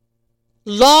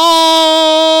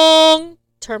long-term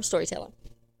storytelling.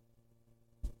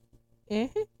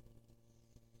 Mm-hmm.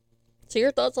 So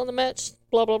your thoughts on the match?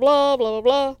 Blah, blah, blah, blah, blah,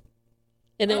 blah.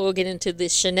 And then we'll get into the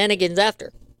shenanigans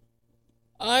after.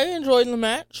 I enjoyed the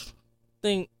match.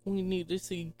 Think we need to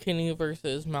see Kenny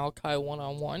versus Malachi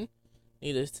one-on-one.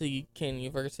 Need to see Kenny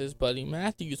versus Buddy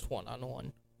Matthews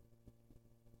one-on-one.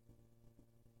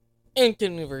 And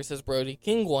Kenny versus Brody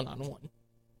King one-on-one.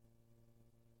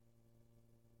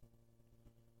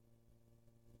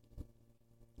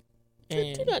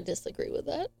 I do not disagree with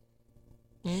that.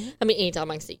 Mm-hmm. I mean, anytime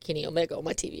I can see Kenny Omega on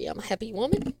my TV, I'm a happy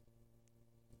woman.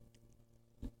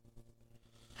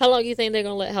 How long do you think they're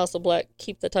going to let House of Black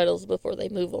keep the titles before they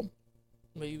move them?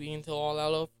 Maybe until All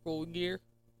Out of full gear.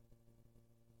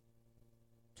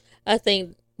 I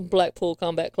think Blackpool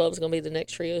Combat Club is going to be the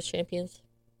next Trios champions.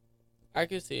 I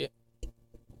can see it.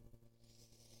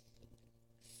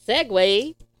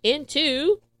 Segue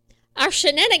into our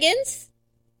shenanigans.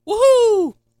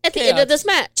 Woohoo! At the end of this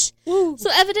match. Woo.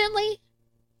 So evidently,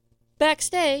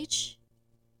 backstage,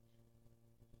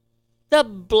 the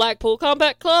Blackpool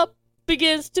Combat Club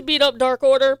begins to beat up Dark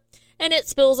Order, and it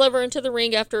spills over into the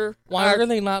ring after Why are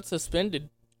they not suspended?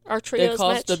 Our trios they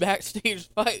caused match. the backstage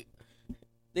fight.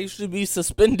 They should be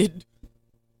suspended.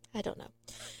 I don't know.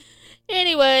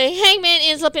 Anyway, Hangman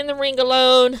ends up in the ring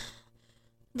alone.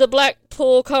 The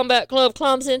Blackpool Combat Club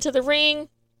climbs into the ring.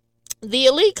 The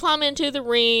Elite climb into the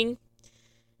ring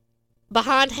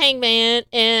behind Hangman,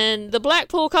 and the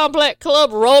Blackpool Combat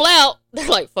Club roll out. They're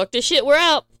like, fuck this shit, we're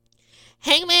out.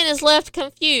 Hangman is left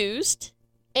confused,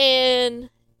 and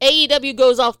AEW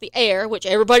goes off the air, which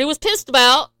everybody was pissed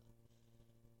about,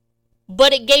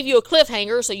 but it gave you a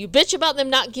cliffhanger, so you bitch about them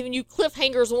not giving you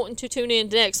cliffhangers wanting to tune in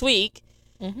next week.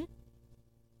 Mm-hmm.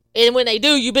 And when they do,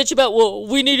 you bitch about, well,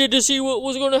 we needed to see what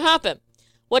was going to happen.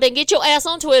 Well, then get your ass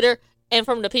on Twitter, and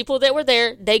from the people that were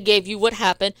there, they gave you what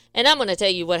happened, and I'm going to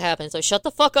tell you what happened, so shut the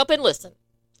fuck up and listen.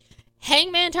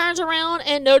 Hangman turns around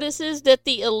and notices that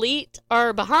the Elite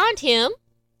are behind him.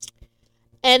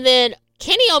 And then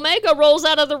Kenny Omega rolls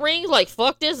out of the ring like,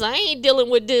 fuck this, I ain't dealing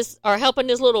with this, or helping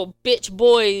this little bitch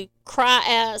boy,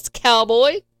 cry-ass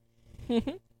cowboy.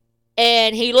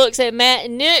 And he looks at Matt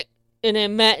and Nick, and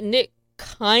then Matt and Nick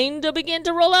kind of begin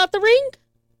to roll out the ring.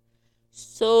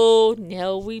 So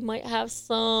now we might have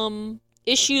some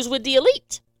issues with the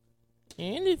Elite.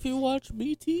 And if you watch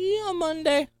BTE on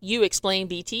Monday, you explain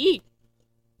BTE.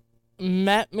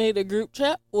 Matt made a group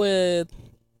chat with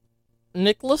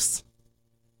Nicholas,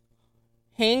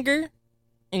 Hanger,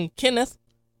 and Kenneth.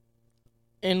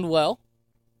 And, well,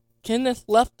 Kenneth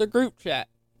left the group chat.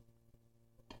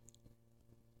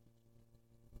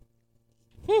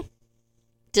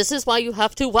 This is why you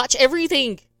have to watch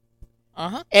everything.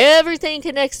 Uh-huh. Everything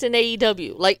connects in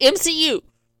AEW. Like MCU.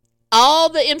 All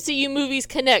the MCU movies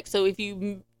connect. So if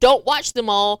you don't watch them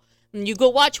all, and you go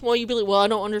watch one, you'll be like, well, I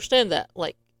don't understand that.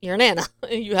 Like, you're an Anna.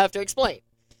 You have to explain.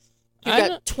 You've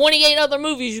got 28 other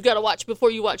movies you got to watch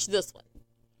before you watch this one.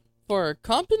 For a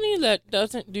company that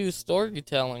doesn't do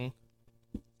storytelling,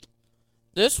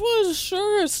 this was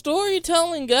sure a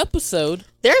storytelling episode.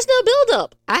 There's no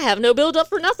build-up. I have no build-up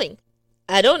for nothing.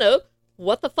 I don't know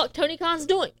what the fuck Tony Khan's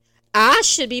doing. I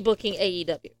should be booking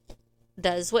AEW.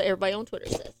 That is what everybody on Twitter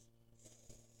says.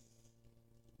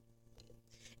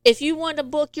 If you want to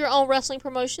book your own wrestling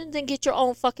promotion, then get your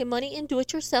own fucking money and do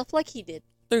it yourself like he did.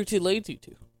 They're too lazy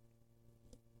to.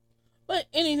 But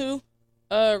anywho,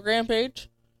 Rampage.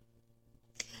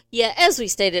 Yeah, as we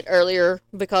stated earlier,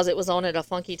 because it was on at a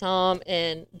funky time,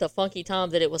 and the funky time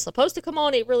that it was supposed to come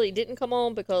on, it really didn't come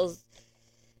on because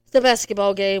the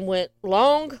basketball game went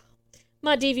long.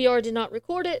 My DVR did not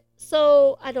record it,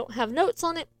 so I don't have notes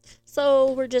on it.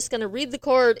 So we're just going to read the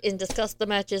card and discuss the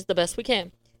matches the best we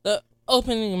can. The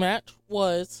opening match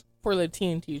was for the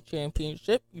TNT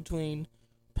Championship between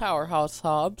Powerhouse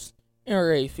Hobbs and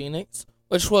Ray Phoenix,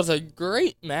 which was a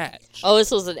great match. Oh,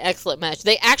 this was an excellent match.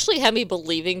 They actually had me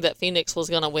believing that Phoenix was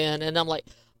going to win, and I'm like,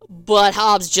 but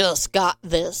Hobbs just got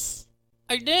this.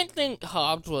 I didn't think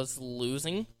Hobbs was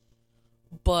losing,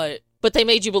 but they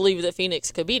made you believe that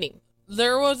Phoenix could beat him.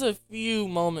 There was a few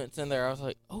moments in there I was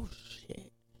like, oh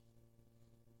shit.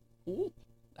 Ooh,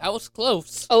 that was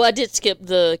close. Oh, I did skip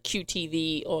the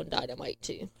QTV on Dynamite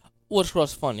too. Which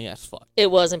was funny as fuck.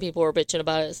 It was, and people were bitching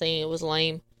about it, saying it was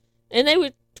lame. And they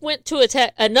went to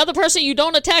attack another person you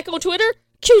don't attack on Twitter,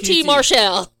 QT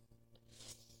Marshall.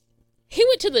 He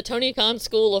went to the Tony Khan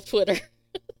school of Twitter.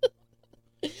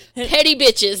 Petty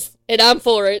bitches, and I'm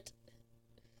for it.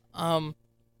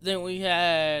 Then we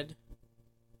had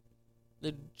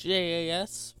the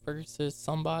JAS versus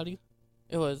somebody.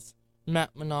 It was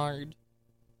Matt Menard,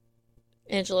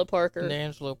 Angela Parker, and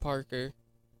Angela Parker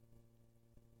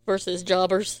versus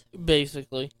Jobbers.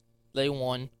 Basically, they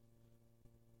won.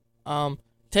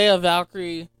 Taya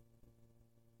Valkyrie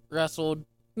wrestled,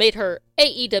 made her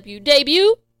AEW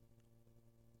debut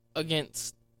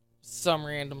against some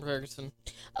random person.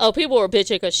 Oh, people were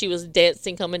bitching because she was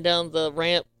dancing coming down the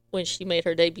ramp when she made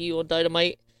her debut on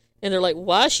Dynamite. And they're like,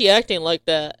 why is she acting like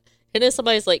that? And then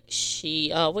somebody's like,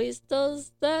 she always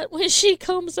does that when she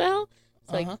comes out.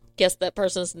 It's like, guess that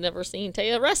person's never seen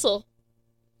Taya wrestle.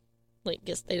 Like,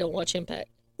 guess they don't watch Impact.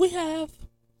 We have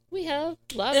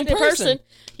live and in person.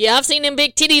 Yeah, I've seen them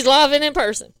big titties live and in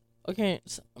person. Okay,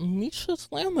 it's Misha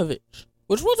Slamovich,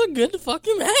 which was a good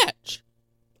fucking match.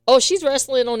 Oh, she's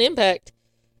wrestling on Impact.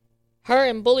 Her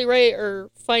and Bully Ray are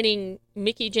fighting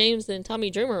Mickey James and Tommy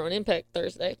Dreamer on Impact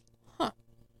Thursday. Huh.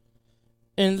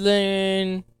 And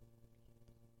then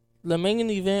the main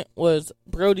event was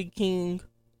Brody King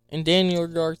and Daniel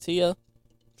Garcia,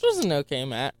 which was an okay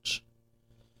match.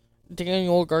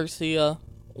 Daniel Garcia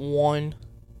won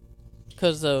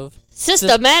because of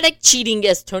systematic cheating,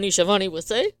 as Tony Schiavone would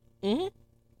say. Mm-hmm.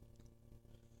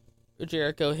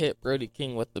 Jericho hit Brody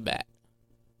King with the bat.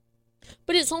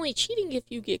 But it's only cheating if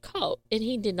you get caught, and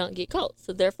he did not get caught,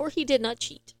 so therefore he did not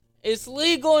cheat. It's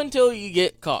legal until you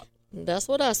get caught. That's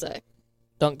what I say.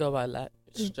 Don't go by that.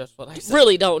 It's just what I say.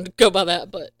 Really don't go by that,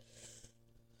 but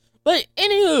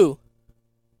anywho,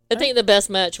 I think the best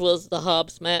match was the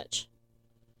Hobbs match.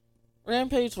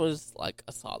 Rampage was like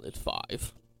a solid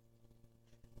 5.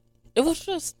 It was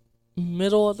just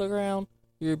middle of the ground,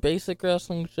 your basic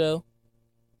wrestling show,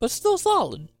 but still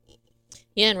solid.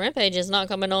 Yeah, and Rampage is not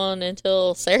coming on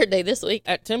until Saturday this week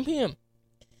at 10 p.m.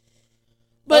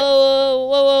 But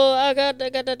whoa! I got the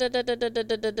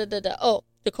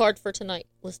card for tonight.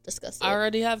 Let's discuss it. I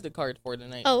already have the card for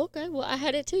tonight. Oh, okay. Well, I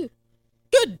had it too.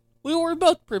 Good. We were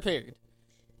both prepared.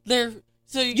 You're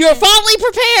finally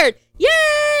prepared.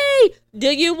 Yay! Do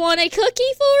you want a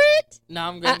cookie for it? No,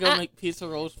 I'm gonna go make pizza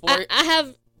rolls for it. I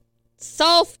have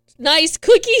soft, nice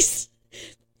cookies.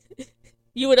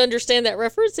 You would understand that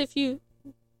reference if you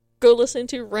go listen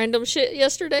to random shit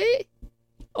yesterday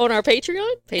on our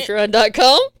Patreon,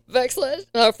 patreon.com// the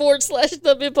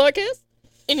podcast.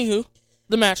 Anywho,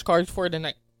 the match cards for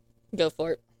tonight. Go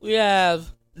for it. We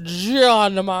have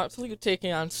John Moxley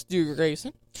taking on Stu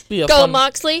Grayson. Go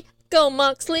Moxley.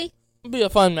 Be a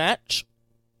fun match.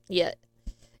 Yeah.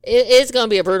 It's going to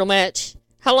be a brutal match.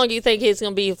 How long do you think it's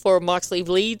going to be before Moxley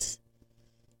bleeds?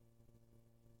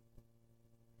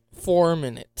 4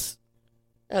 minutes.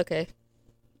 Okay.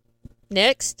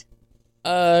 Next.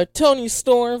 Tony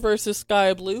Storm versus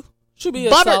Sky Blue. Should be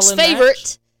a Bobbert's solid favorite.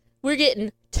 Match. We're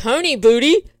getting Tony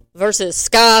Booty versus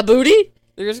Sky Booty.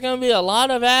 There's going to be a lot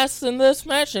of ass in this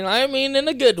match, and I mean in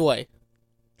a good way.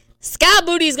 Sky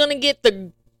Booty's going to get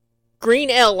the green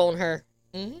L on her.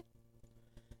 Mm-hmm.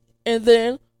 And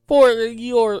then, for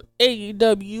your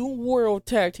AEW World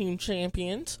Tag Team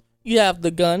Champions, you have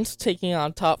the Guns taking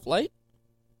on Top Flight.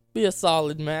 Be a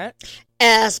solid match.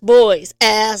 Ass boys.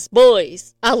 I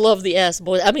love the ass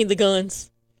boys. I mean the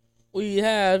Guns. We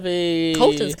have a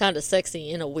Colton's kind of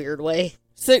sexy in a weird way.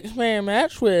 6-man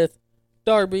match with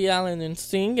Darby Allin and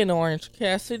Sting and Orange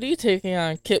Cassidy taking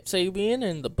on Kip Sabian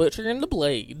and the Butcher and the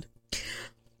Blade.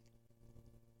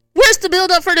 Where's the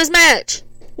build-up for this match?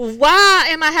 Why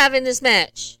am I having this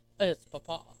match? It's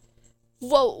Papa.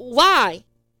 Well, why?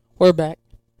 We're back.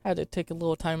 Had to take a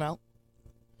little time out.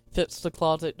 Fits the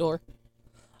closet door.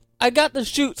 I got to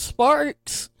shoot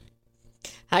sparks.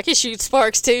 I can shoot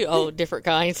sparks too. Oh, different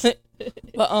kinds.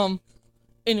 But,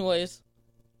 anyways,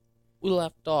 we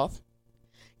left off.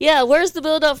 Yeah, where's the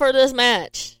build-up for this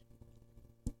match?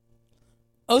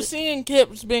 OC and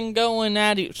Kip's been going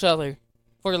at each other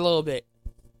for a little bit.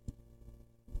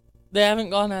 They haven't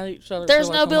gone at each other. There's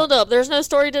no build-up. There's no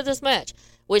story to this match,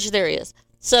 which there is.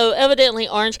 So, evidently,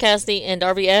 Orange Cassidy and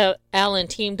Darby Allin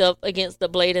teamed up against the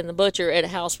Blade and the Butcher at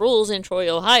House Rules in Troy,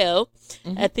 Ohio,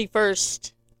 at the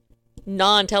first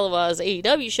non-televised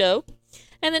AEW show.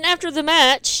 And then after the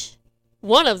match,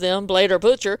 one of them, Blade or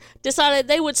Butcher, decided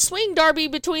they would swing Darby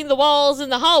between the walls in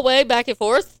the hallway, back and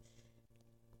forth,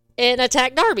 and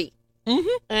attack Darby.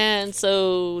 Mm-hmm. And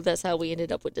so, that's how we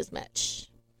ended up with this match.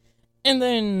 And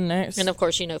then next... And of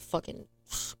course, you know, fucking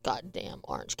goddamn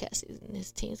Orange Cassidy and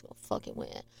his team's gonna fucking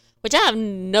win. Which I have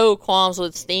no qualms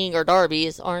with Sting or Darby.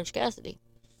 It's Orange Cassidy.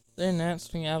 Then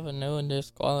next we have a no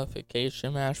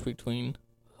disqualification match between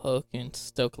Hook and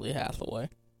Stokely Hathaway.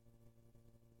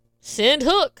 Send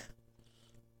Hook.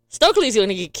 Stokely's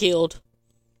gonna get killed.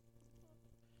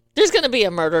 There's gonna be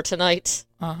a murder tonight.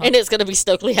 And it's gonna be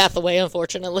Stokely Hathaway,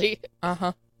 unfortunately.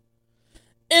 And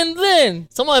then...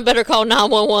 someone better call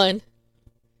 911.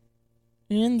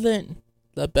 And then,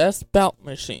 the best bout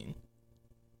machine.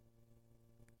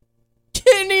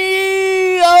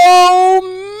 Kenny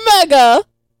Omega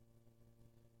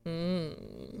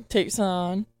takes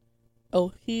on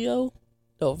Ohio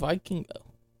the Vikingo.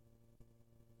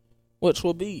 Which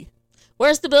will be...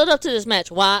 where's the build up to this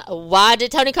match? Why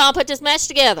did Tony Khan put this match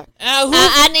together?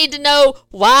 I need to know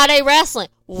why they wrestling.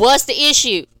 What's the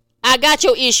issue? I got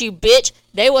your issue, bitch.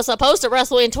 They were supposed to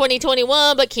wrestle in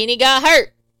 2021, but Kenny got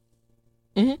hurt.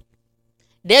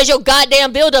 There's your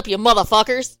goddamn build-up, you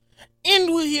motherfuckers.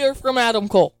 And we hear from Adam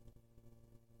Cole.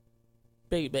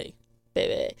 Baby.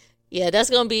 Yeah, that's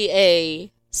going to be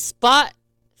a spot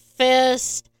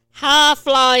fest,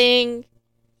 high-flying,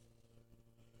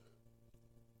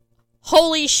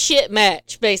 holy shit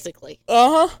match, basically.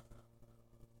 Uh-huh.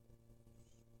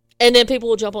 And then people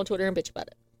will jump on Twitter and bitch about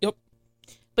it. Yep.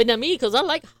 But not me, because I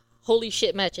like holy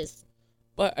shit matches.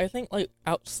 But I think, like,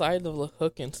 outside of the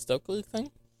Hook and Stokely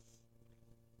thing,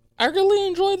 I really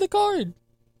enjoyed the card.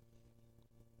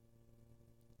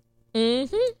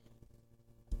 Mm-hmm.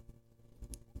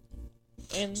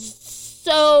 And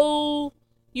so,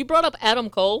 you brought up Adam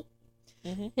Cole.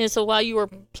 Mm-hmm. And so while you were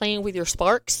playing with your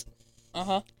sparks,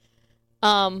 uh-huh.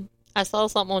 I saw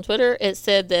something on Twitter. It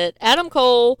said that Adam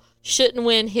Cole shouldn't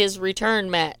win his return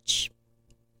match.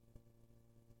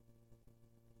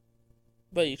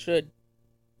 But you should.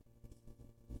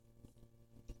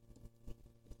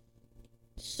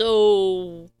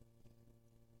 So,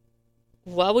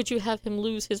 why would you have him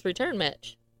lose his return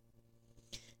match?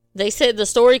 They said the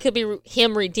story could be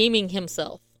him redeeming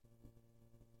himself.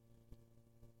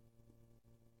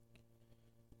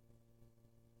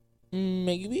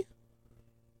 Maybe.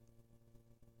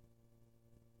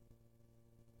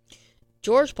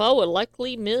 George Paul would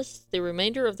likely miss the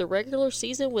remainder of the regular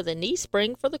season with a knee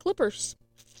sprain for the Clippers.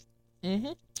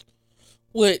 Mm-hmm.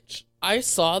 Which, I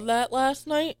saw that last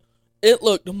night. It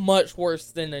looked much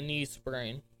worse than a knee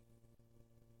sprain.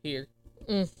 Here.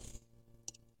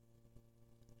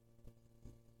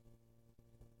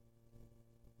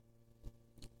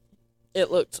 It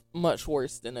looked much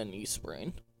worse than a knee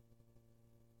sprain.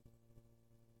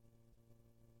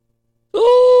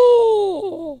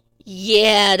 Oh!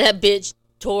 Yeah, that bitch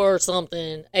tore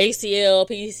something. ACL,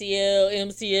 PCL,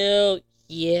 MCL.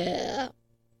 Yeah.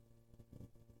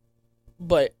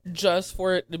 But just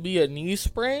for it to be a knee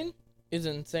sprain is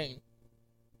insane.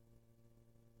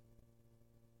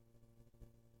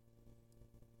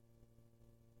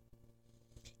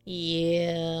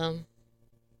 Yeah.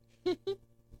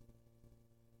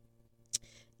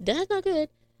 That's not good.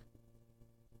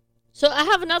 So I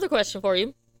have another question for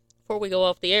you before we go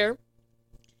off the air.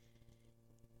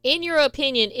 In your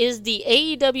opinion, is the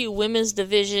AEW women's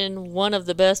division one of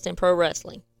the best in pro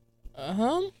wrestling?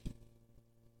 Uh-huh.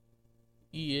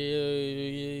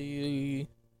 Yeah.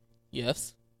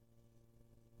 Yes.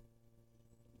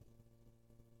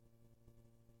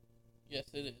 Yes,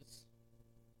 it is.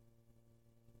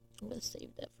 I'm going to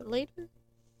save that for later.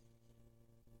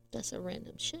 That's a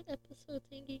random shit episode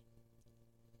thingy.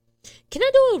 Can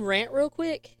I do a rant real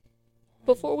quick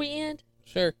before we end?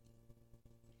 Sure.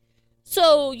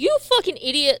 So, you fucking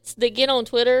idiots that get on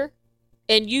Twitter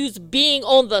and use being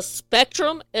on the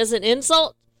spectrum as an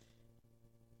insult,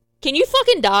 can you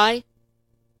fucking die?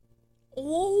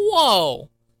 Whoa.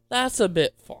 That's a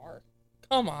bit far.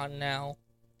 Come on now.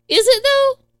 Is it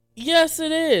though? Yes,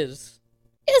 it is.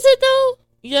 Is it though?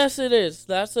 Yes, it is.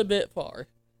 That's a bit far.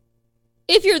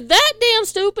 If you're that damn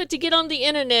stupid to get on the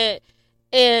internet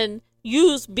and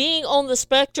use being on the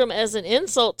spectrum as an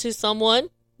insult to someone,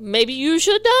 maybe you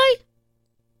should die?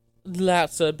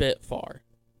 That's a bit far.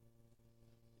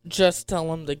 Just tell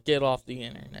them to get off the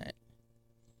internet.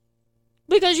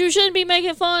 Because you shouldn't be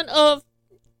making fun of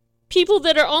people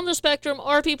that are on the spectrum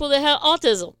or people that have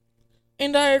autism.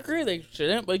 And I agree they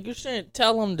shouldn't, but you shouldn't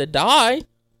tell them to die.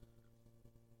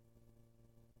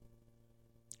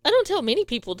 I don't tell many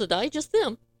people to die, just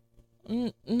them.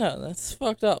 No, that's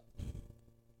fucked up.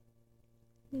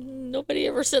 Nobody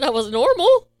ever said I was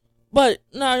normal. But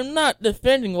no, I'm not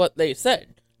defending what they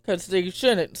said, because they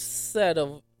shouldn't said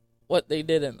of what they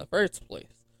did in the first place.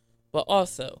 But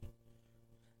also,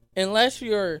 unless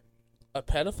you're a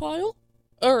pedophile,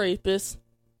 a rapist,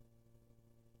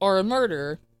 or a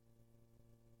murderer,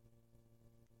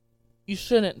 you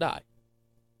shouldn't die.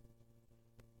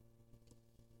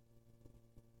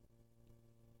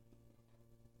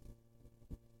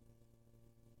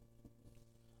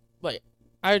 But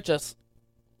it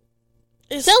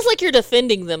sounds like you're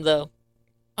defending them, though.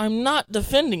 I'm not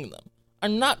defending them.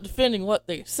 I'm not defending what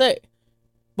they say.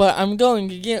 But I'm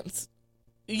going against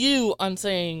you on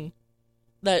saying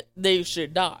that they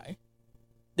should die.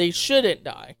 They shouldn't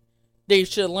die. They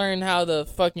should learn how to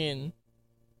fucking...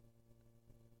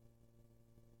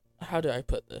 How do I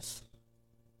put this?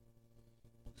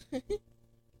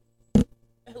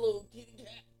 Hello, kitty cat.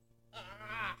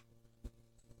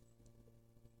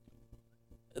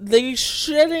 They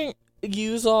shouldn't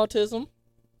use autism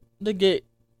to get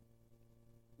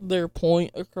their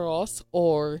point across,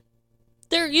 or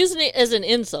they're using it as an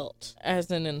insult. As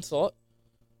an insult.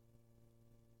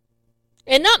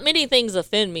 And not many things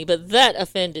offend me, but that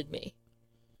offended me.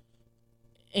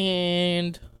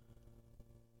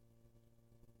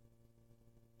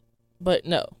 But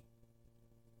no.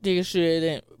 They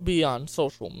shouldn't be on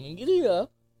social media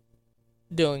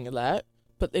doing that.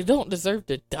 But they don't deserve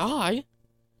to die.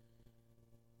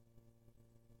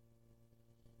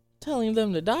 Telling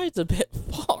them to die is a bit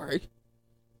far.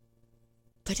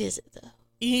 But is it, though?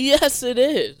 Yes, it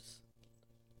is.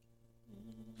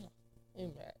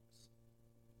 Hey, Max.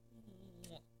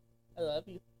 I love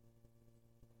you.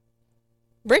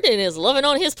 Brendan is loving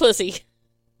on his pussy.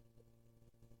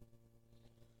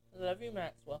 I love you,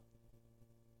 Maxwell.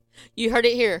 You heard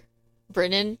it here.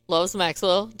 Brendan loves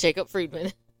Maxwell, Jacob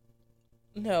Friedman.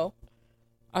 No.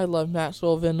 I love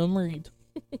Maxwell Venom Reed.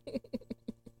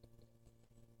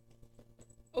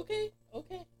 Okay.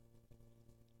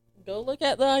 Go look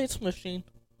at the ice machine.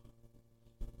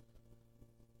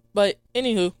 But,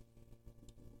 anywho.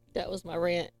 That was my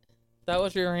rant. That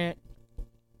was your rant.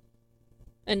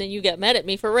 And then you got mad at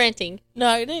me for ranting. No,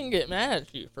 I didn't get mad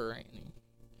at you for ranting.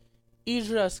 You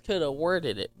just could have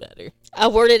worded it better. I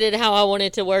worded it how I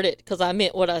wanted to word it because I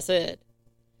meant what I said.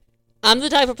 I'm the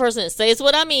type of person that says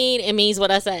what I mean and means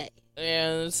what I say.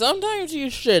 And sometimes you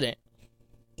shouldn't.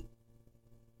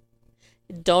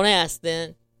 Don't ask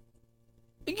then.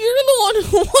 You're the one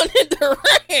who wanted to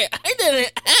rant. I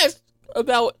didn't ask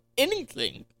about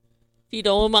anything. If you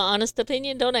don't want my honest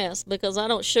opinion, don't ask because I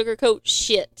don't sugarcoat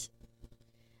shit.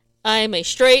 I am a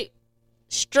straight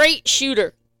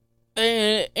shooter.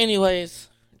 Anyways,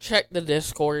 check the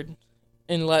Discord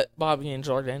and let Bobby and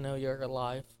Jordan know you're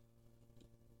alive.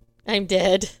 I'm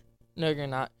dead. No, you're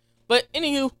not. But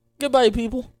anywho, goodbye,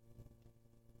 people.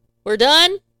 We're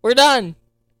done? We're done.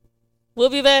 We'll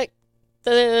be back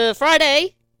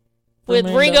Friday with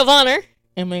Amanda. Ring of Honor.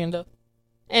 Amanda.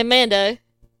 And Mando.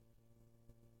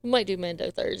 We might do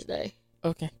Mando Thursday.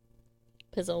 Okay.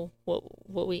 Depends on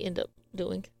what we end up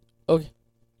doing. Okay.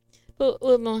 But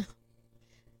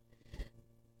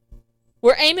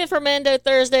we're aiming for Mando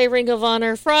Thursday, Ring of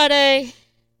Honor Friday.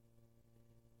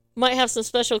 Might have some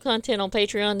special content on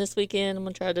Patreon this weekend. I'm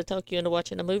going to try to talk you into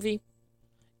watching a movie.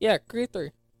 Yeah, Creed 3.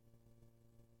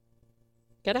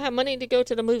 Gotta have money to go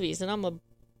to the movies, and I'm a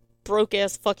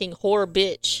broke-ass fucking whore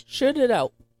bitch. Shoot it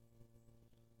out.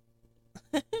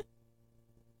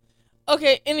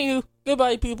 Okay, anywho,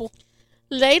 goodbye, people.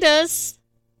 Laters.